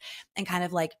sort of, and kind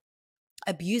of like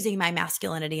abusing my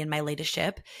masculinity and my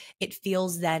leadership. It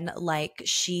feels then like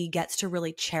she gets to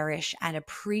really cherish and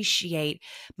appreciate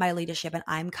my leadership, and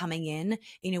I'm coming in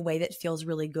a way that feels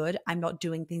really good. I'm not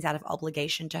doing things out of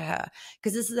obligation to her,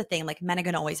 because this is the thing, like, men are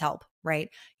going to always help, right?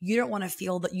 You don't want to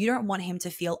feel that, you don't want him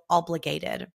to feel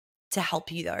obligated to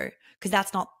help you though, because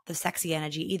that's not the sexy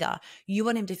energy either. You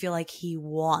want him to feel like he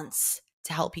wants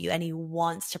to help you and he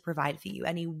wants to provide for you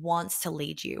and he wants to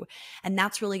lead you. And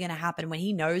that's really going to happen when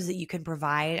he knows that you can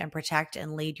provide and protect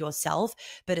and lead yourself.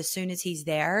 But as soon as he's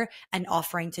there and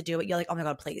offering to do it, you're like, oh my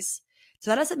God, please. So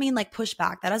that doesn't mean like push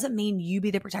back. That doesn't mean you be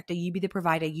the protector, you be the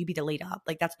provider, you be the leader.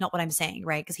 Like, that's not what I'm saying,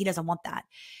 right? Because he doesn't want that.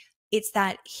 It's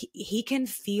that he can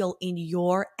feel in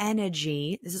your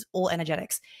energy. This is all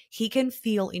energetics. He can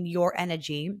feel in your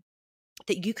energy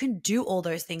that you can do all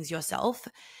those things yourself,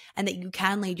 and that you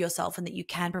can lead yourself, and that you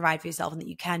can provide for yourself, and that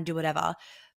you can do whatever.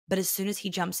 But as soon as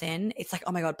he jumps in, it's like,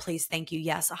 oh my God, please, thank you.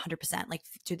 Yes, 100%. Like,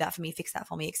 do that for me, fix that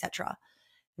for me, etc.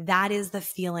 That is the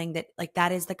feeling that, like,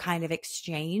 that is the kind of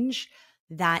exchange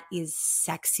that is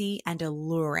sexy and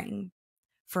alluring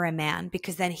for a man,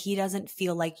 because then he doesn't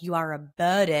feel like you are a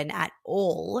burden at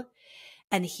all.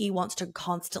 And he wants to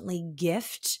constantly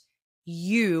gift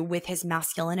you with his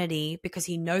masculinity, because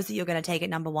he knows that you're going to take it,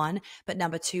 number one. But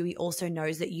number two, he also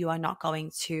knows that you are not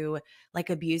going to like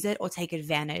abuse it or take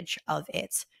advantage of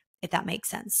it, if that makes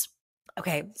sense.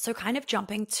 Okay, so kind of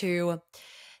jumping to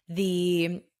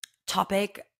the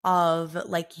topic of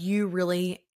like you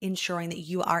really ensuring that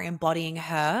you are embodying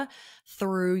her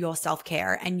through your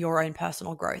self-care and your own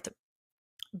personal growth.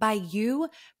 By you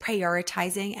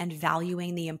prioritizing and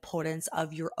valuing the importance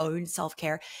of your own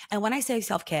self-care. And when I say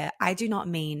self-care, I do not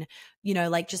mean,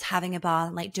 like just having a bath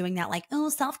and like doing that, like, oh,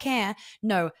 self-care.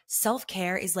 No,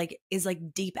 self-care is like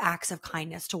deep acts of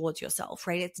kindness towards yourself,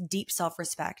 right? It's deep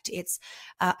self-respect. It's,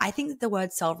 I think that the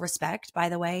word self-respect, by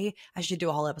the way, I should do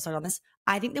a whole episode on this.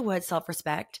 I think the word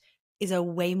self-respect is a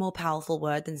way more powerful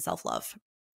word than self-love,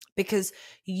 because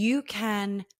you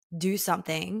can do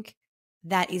something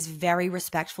that is very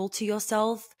respectful to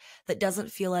yourself, that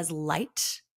doesn't feel as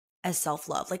light as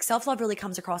self-love. Like, self-love really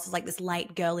comes across as like this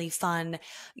light, girly, fun,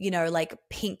 like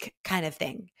pink kind of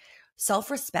thing.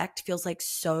 Self-respect feels like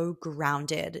so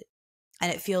grounded,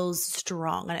 and it feels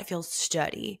strong, and it feels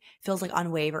sturdy. It feels like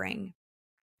unwavering,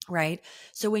 right?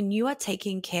 So when you are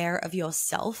taking care of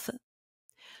yourself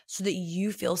so that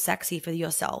you feel sexy for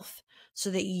yourself,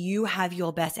 so that you have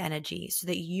your best energy, so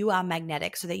that you are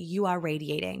magnetic, so that you are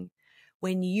radiating,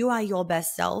 when you are your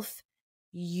best self,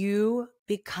 you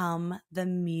become the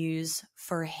muse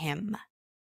for him.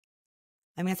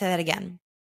 I'm going to say that again.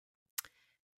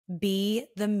 Be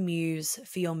the muse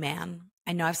for your man.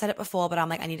 I know I've said it before, but I'm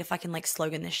like, I need to fucking like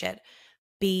slogan this shit.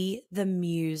 Be the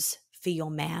muse for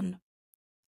your man.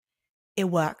 It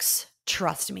works.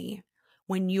 Trust me.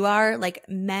 When you are like,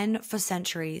 men for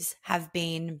centuries have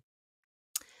been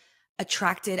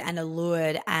attracted and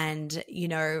allured and,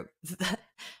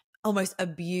 almost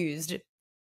abused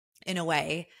in a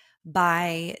way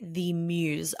by the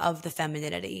muse of the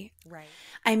femininity. Right.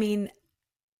 I mean,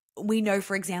 we know,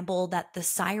 for example, that the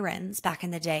sirens back in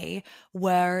the day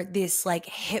were this like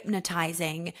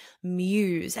hypnotizing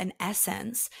muse and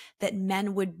essence that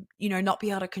men would, not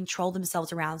be able to control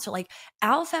themselves around. So like,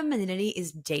 our femininity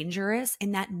is dangerous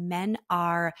in that men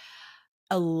are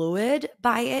allured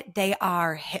by it. They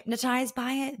are hypnotized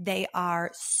by it. They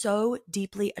are so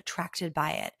deeply attracted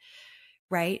by it,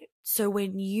 right? So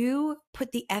when you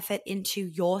put the effort into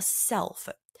yourself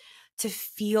to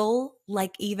feel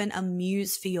like even a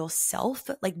muse for yourself,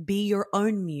 like be your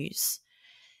own muse,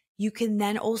 you can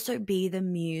then also be the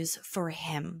muse for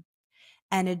him.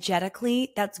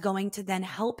 Energetically, that's going to then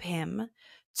help him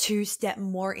to step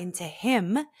more into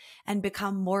him and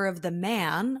become more of the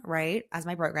man, right? As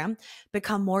my program,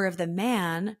 become more of the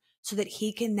man so that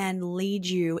he can then lead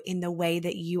you in the way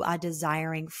that you are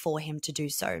desiring for him to do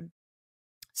so.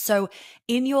 So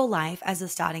in your life as a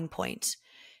starting point,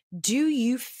 do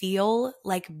you feel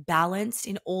like balanced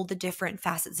in all the different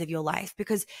facets of your life?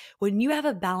 Because when you have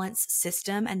a balanced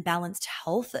system and balanced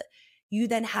health, you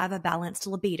then have a balanced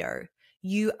libido.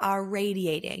 You are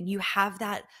radiating. You have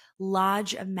that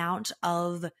large amount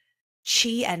of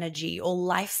chi energy or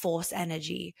life force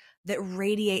energy that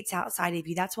radiates outside of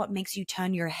you. That's what makes you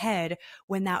turn your head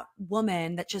when that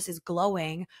woman that just is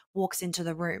glowing walks into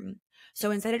the room.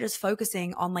 So instead of just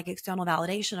focusing on like external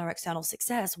validation or external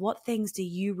success, what things do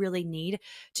you really need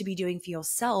to be doing for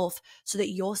yourself so that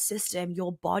your system,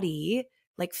 your body,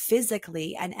 like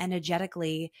physically and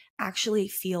energetically actually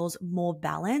feels more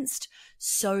balanced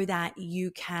so that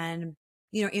you can,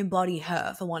 embody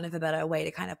her, for want of a better way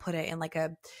to kind of put it in like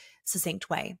a succinct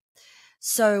way.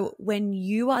 So when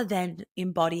you are then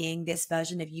embodying this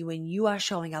version of you and you are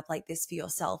showing up like this for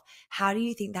yourself, how do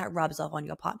you think that rubs off on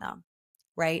your partner?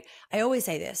 Right? I always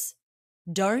say this,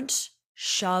 don't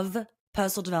shove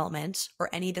personal development or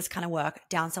any of this kind of work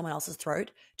down someone else's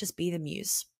throat. Just be the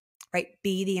muse, right?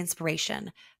 Be the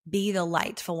inspiration, be the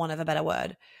light, for want of a better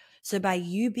word. So by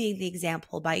you being the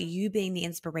example, by you being the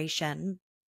inspiration,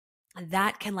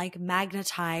 that can like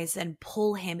magnetize and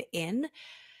pull him in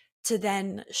to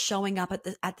then showing up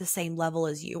at the same level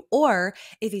as you. Or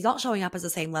if he's not showing up as the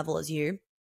same level as you,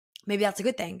 maybe that's a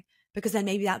good thing, because then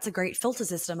maybe that's a great filter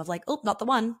system of like, oh, not the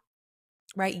one,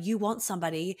 right? You want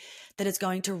somebody that is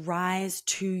going to rise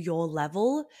to your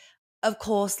level. Of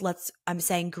course, I'm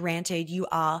saying granted, you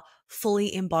are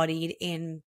fully embodied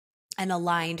in an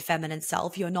aligned feminine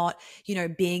self. You're not,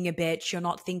 being a bitch. You're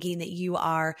not thinking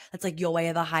that that's like your way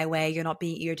or the highway. You're not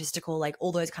being egotistical, like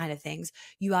all those kind of things.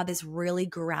 You are this really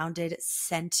grounded,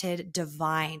 centered,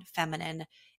 divine feminine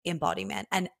embodiment.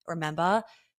 And remember,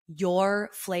 your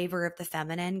flavor of the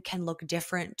feminine can look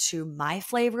different to my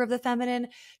flavor of the feminine,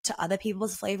 to other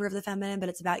people's flavor of the feminine, but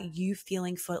it's about you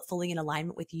feeling fully in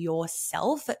alignment with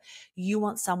yourself. You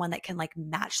want someone that can like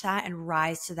match that and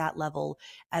rise to that level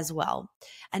as well.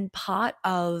 And part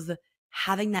of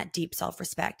having that deep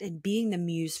self-respect and being the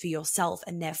muse for yourself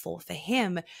and therefore for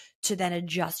him to then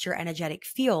adjust your energetic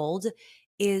field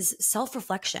is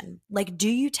self-reflection. Like, do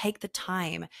you take the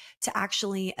time to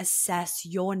actually assess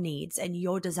your needs and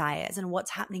your desires and what's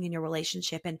happening in your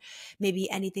relationship and maybe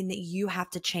anything that you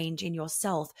have to change in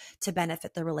yourself to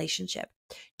benefit the relationship?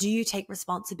 Do you take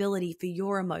responsibility for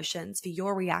your emotions, for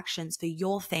your reactions, for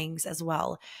your things as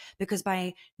well? Because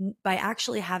by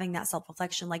actually having that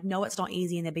self-reflection, like, no, it's not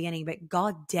easy in the beginning, but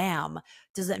god damn,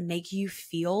 does it make you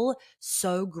feel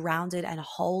so grounded and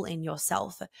whole in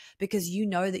yourself, because you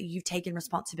know that you've taken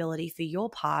responsibility for your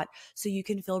part, so you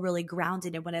can feel really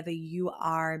grounded in whatever you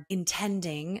are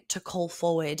intending to call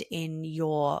forward in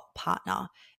your partner.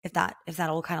 If that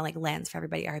all kind of like lands for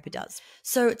everybody, I hope it does.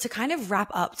 So to kind of wrap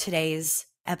up today's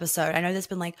episode, I know there's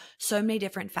been like so many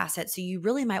different facets, so you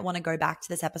really might want to go back to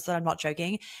this episode, I'm not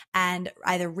joking, and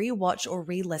either rewatch or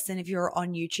re-listen. If you're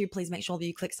on YouTube, please make sure that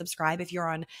you click subscribe. If you're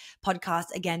on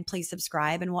podcast, again, please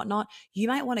subscribe and whatnot. You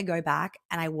might want to go back,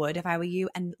 and I would if I were you,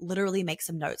 and literally make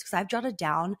some notes, because I've jotted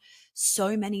down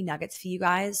so many nuggets for you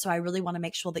guys, so I really want to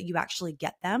make sure that you actually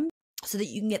get them, so that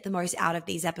you can get the most out of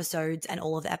these episodes and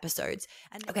all of the episodes.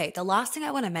 And okay, the last thing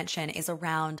I want to mention is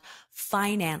around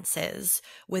finances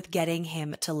with getting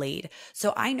him to lead.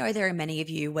 So I know there are many of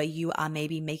you where you are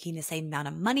maybe making the same amount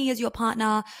of money as your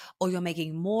partner, or you're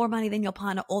making more money than your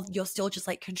partner, or you're still just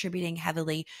like contributing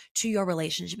heavily to your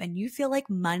relationship and you feel like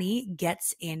money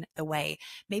gets in the way.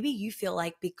 Maybe you feel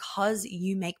like because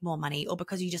you make more money, or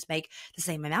because you just make the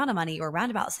same amount of money or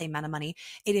around about the same amount of money,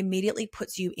 it immediately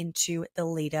puts you into the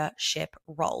leadership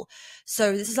role.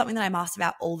 So this is something that I'm asked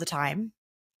about all the time.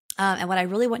 And what I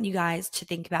really want you guys to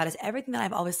think about is everything that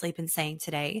I've obviously been saying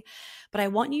today, but I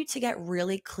want you to get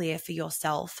really clear for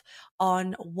yourself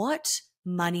on what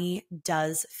money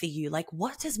does for you. Like,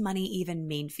 what does money even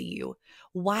mean for you?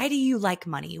 Why do you like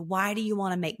money? Why do you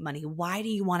want to make money? Why do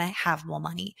you want to have more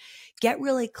money? Get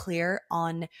really clear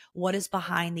on what is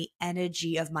behind the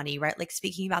energy of money, right? Like,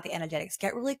 speaking about the energetics,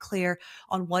 get really clear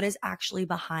on what is actually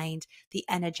behind the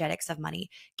energetics of money.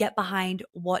 Get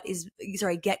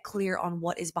clear on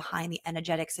what is behind the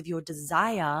energetics of your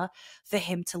desire for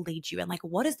him to lead you. And like,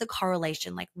 what is the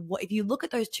correlation? Like, what if you look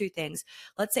at those two things?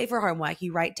 Let's say for homework,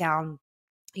 you write down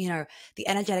the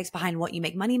energetics behind what you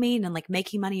make money mean and like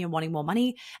making money and wanting more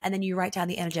money. And then you write down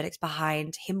the energetics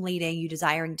behind him leading, you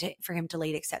desiring for him to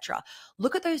lead, etc.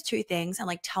 Look at those two things and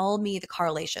like tell me the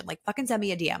correlation. Like fucking send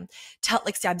me a DM.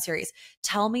 I'm serious.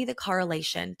 Tell me the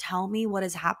correlation. Tell me what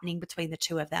is happening between the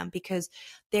two of them, because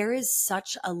there is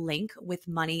such a link with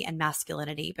money and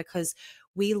masculinity, because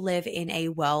we live in a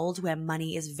world where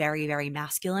money is very, very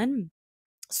masculine.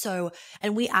 So,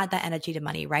 and we add that energy to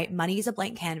money, right? Money is a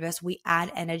blank canvas. We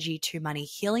add energy to money.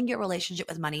 Healing your relationship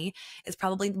with money is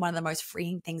probably one of the most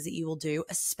freeing things that you will do,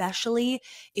 especially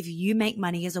if you make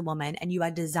money as a woman and you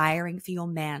are desiring for your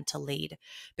man to lead.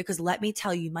 Because let me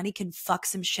tell you, money can fuck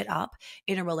some shit up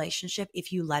in a relationship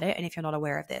if you let it and if you're not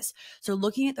aware of this. So,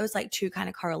 looking at those like two kind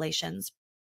of correlations,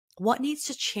 what needs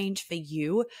to change for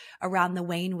you around the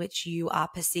way in which you are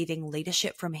perceiving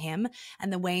leadership from him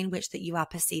and the way in which that you are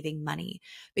perceiving money?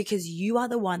 Because you are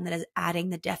the one that is adding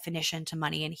the definition to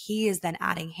money and he is then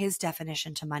adding his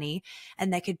definition to money.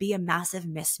 And there could be a massive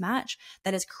mismatch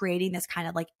that is creating this kind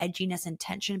of like edginess and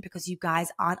tension because you guys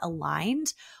aren't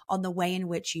aligned on the way in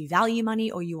which you value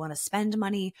money or you want to spend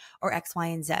money or X, Y,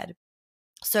 and Z.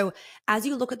 So as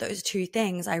you look at those two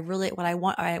things, what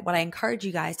I encourage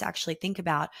you guys to actually think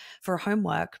about for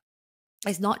homework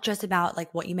is not just about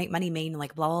like what you make money mean,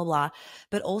 like blah, blah, blah,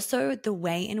 but also the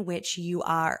way in which you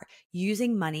are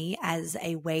using money as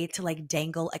a way to like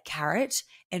dangle a carrot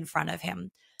in front of him.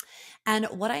 And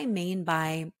what I mean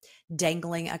by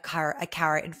dangling a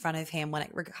carrot in front of him when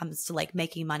it comes to like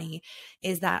making money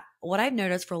is that what I've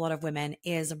noticed for a lot of women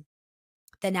is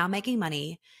they're now making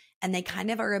money and they kind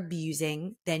of are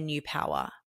abusing their new power.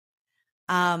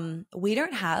 We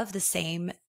don't have the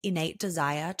same innate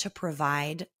desire to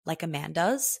provide like a man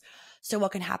does. So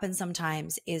what can happen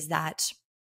sometimes is that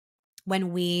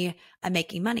when we are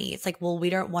making money, it's like, well, we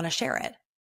don't want to share it.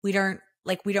 We don't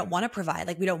want to provide,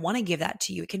 like we don't want to give that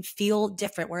to you. It can feel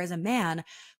different. Whereas a man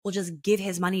will just give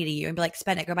his money to you and be like,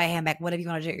 spend it, go buy a handbag, whatever you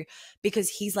want to do. Because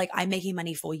he's like, I'm making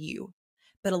money for you.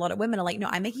 But a lot of women are like, no,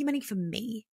 I'm making money for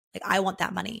me. Like I want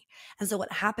that money. And so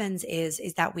what happens is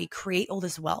that we create all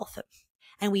this wealth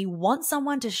and we want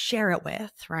someone to share it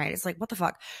with, right? It's like, what the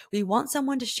fuck? We want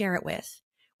someone to share it with.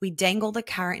 We dangle the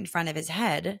carrot in front of his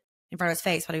head, in front of his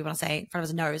face, whatever you want to say, in front of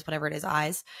his nose, whatever it is,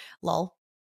 eyes, lol.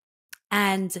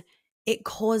 And it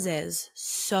causes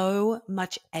so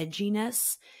much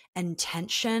edginess and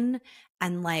tension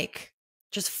and like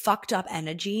just fucked up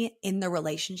energy in the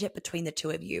relationship between the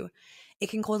two of you. It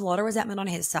can cause a lot of resentment on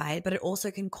his side, but it also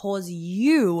can cause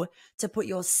you to put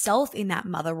yourself in that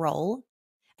mother role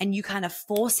and you kind of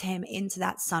force him into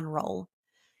that son role.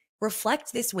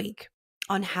 Reflect this week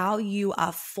on how you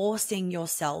are forcing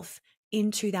yourself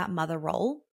into that mother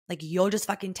role. Like you're just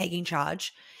fucking taking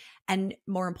charge. And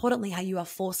more importantly, how you are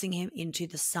forcing him into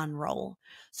the son role.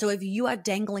 So if you are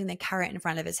dangling the carrot in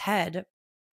front of his head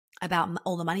about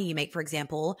all the money you make, for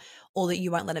example, or that you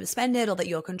won't let him spend it, or that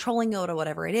you're controlling it, or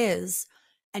whatever it is,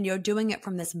 and you're doing it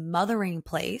from this mothering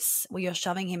place where you're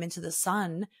shoving him into the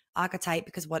son archetype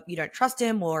because what you don't trust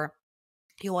him, or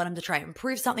you want him to try and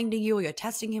prove something to you, or you're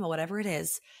testing him, or whatever it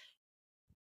is,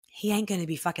 he ain't going to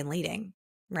be fucking leading,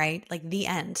 right? Like the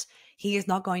end. He is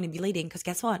not going to be leading because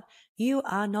guess what? You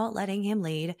are not letting him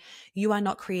lead. You are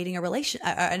not creating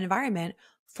an environment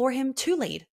for him to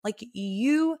lead. Like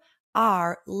you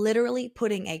are literally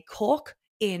putting a cork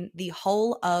in the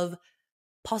hole of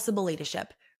possible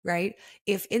leadership, right?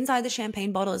 If inside the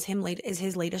champagne bottle is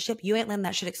his leadership, you ain't letting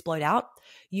that shit explode out.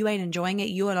 You ain't enjoying it.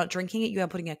 You are not drinking it. You are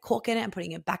putting a cork in it and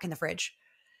putting it back in the fridge.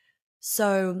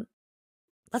 So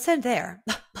let's end there.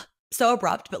 So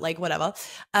abrupt, but like whatever.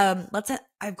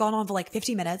 I've gone on for like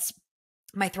 50 minutes.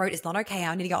 My throat is not okay.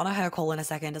 I need to get on a hair call in a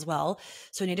second as well.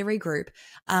 So I need to regroup.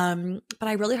 But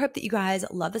I really hope that you guys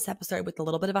love this episode with a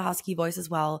little bit of a husky voice as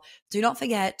well. Do not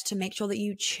forget to make sure that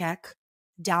you check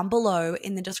down below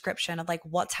in the description of like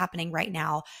what's happening right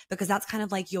now, because that's kind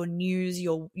of like your news,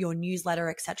 your newsletter,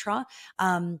 etc.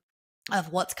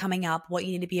 Of what's coming up, what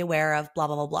you need to be aware of, blah,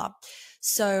 blah, blah, blah.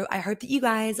 So I hope that you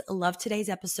guys love today's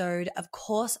episode. Of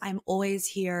course, I'm always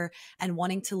here and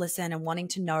wanting to listen and wanting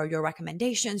to know your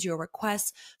recommendations, your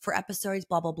requests for episodes,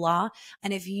 blah, blah, blah.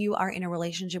 And if you are in a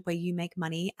relationship where you make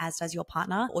money as does your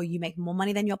partner, or you make more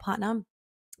money than your partner,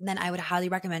 then I would highly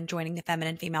recommend joining the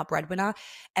Feminine Female Breadwinner.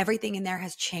 Everything in there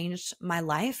has changed my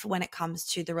life when it comes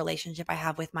to the relationship I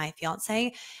have with my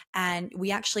fiance. And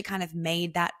we actually kind of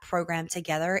made that program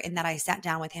together in that I sat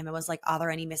down with him and was like, are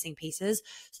there any missing pieces?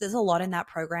 So there's a lot in that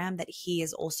program that he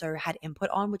has also had input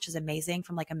on, which is amazing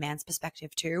from like a man's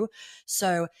perspective too.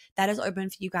 So that is open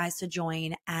for you guys to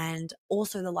join. And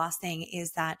also the last thing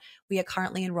is that we are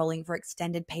currently enrolling for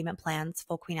extended payment plans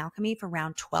for Queen Alchemy for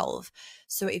round 12.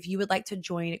 So if you would like to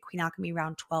join Queen Alchemy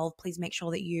round 12, please make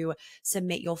sure that you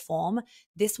submit your form.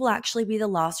 This will actually be the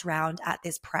last round at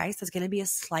this price. There's going to be a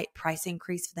slight price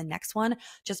increase for the next one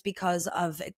just because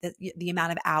of the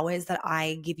amount of hours that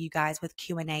I give you guys with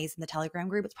Q&As in the Telegram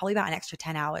group. It's probably about an extra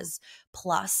 10 hours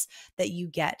plus that you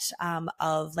get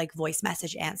of like voice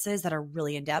message answers that are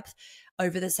really in depth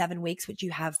over the 7 weeks, which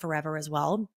you have forever as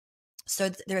well. So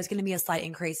there is going to be a slight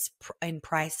increase in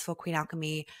price for Queen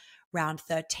Alchemy round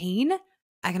 13.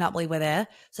 I cannot believe we're there.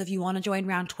 So if you want to join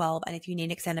round 12 and if you need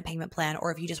an extended payment plan,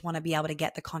 or if you just want to be able to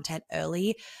get the content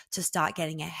early to start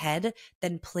getting ahead,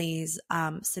 then please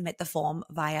submit the form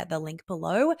via the link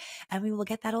below and we will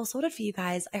get that all sorted for you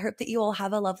guys. I hope that you all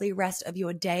have a lovely rest of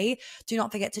your day. Do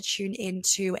not forget to tune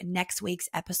into next week's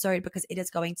episode because it is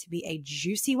going to be a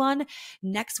juicy one.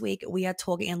 Next week we are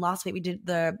talking, and last week we did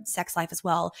the sex life as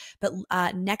well, but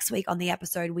next week on the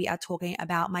episode we are talking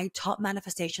about my top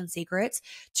manifestation secrets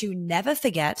to never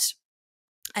forget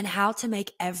and how to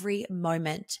make every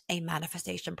moment a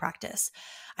manifestation practice.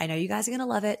 I know you guys are going to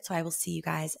love it, so I will see you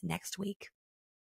guys next week.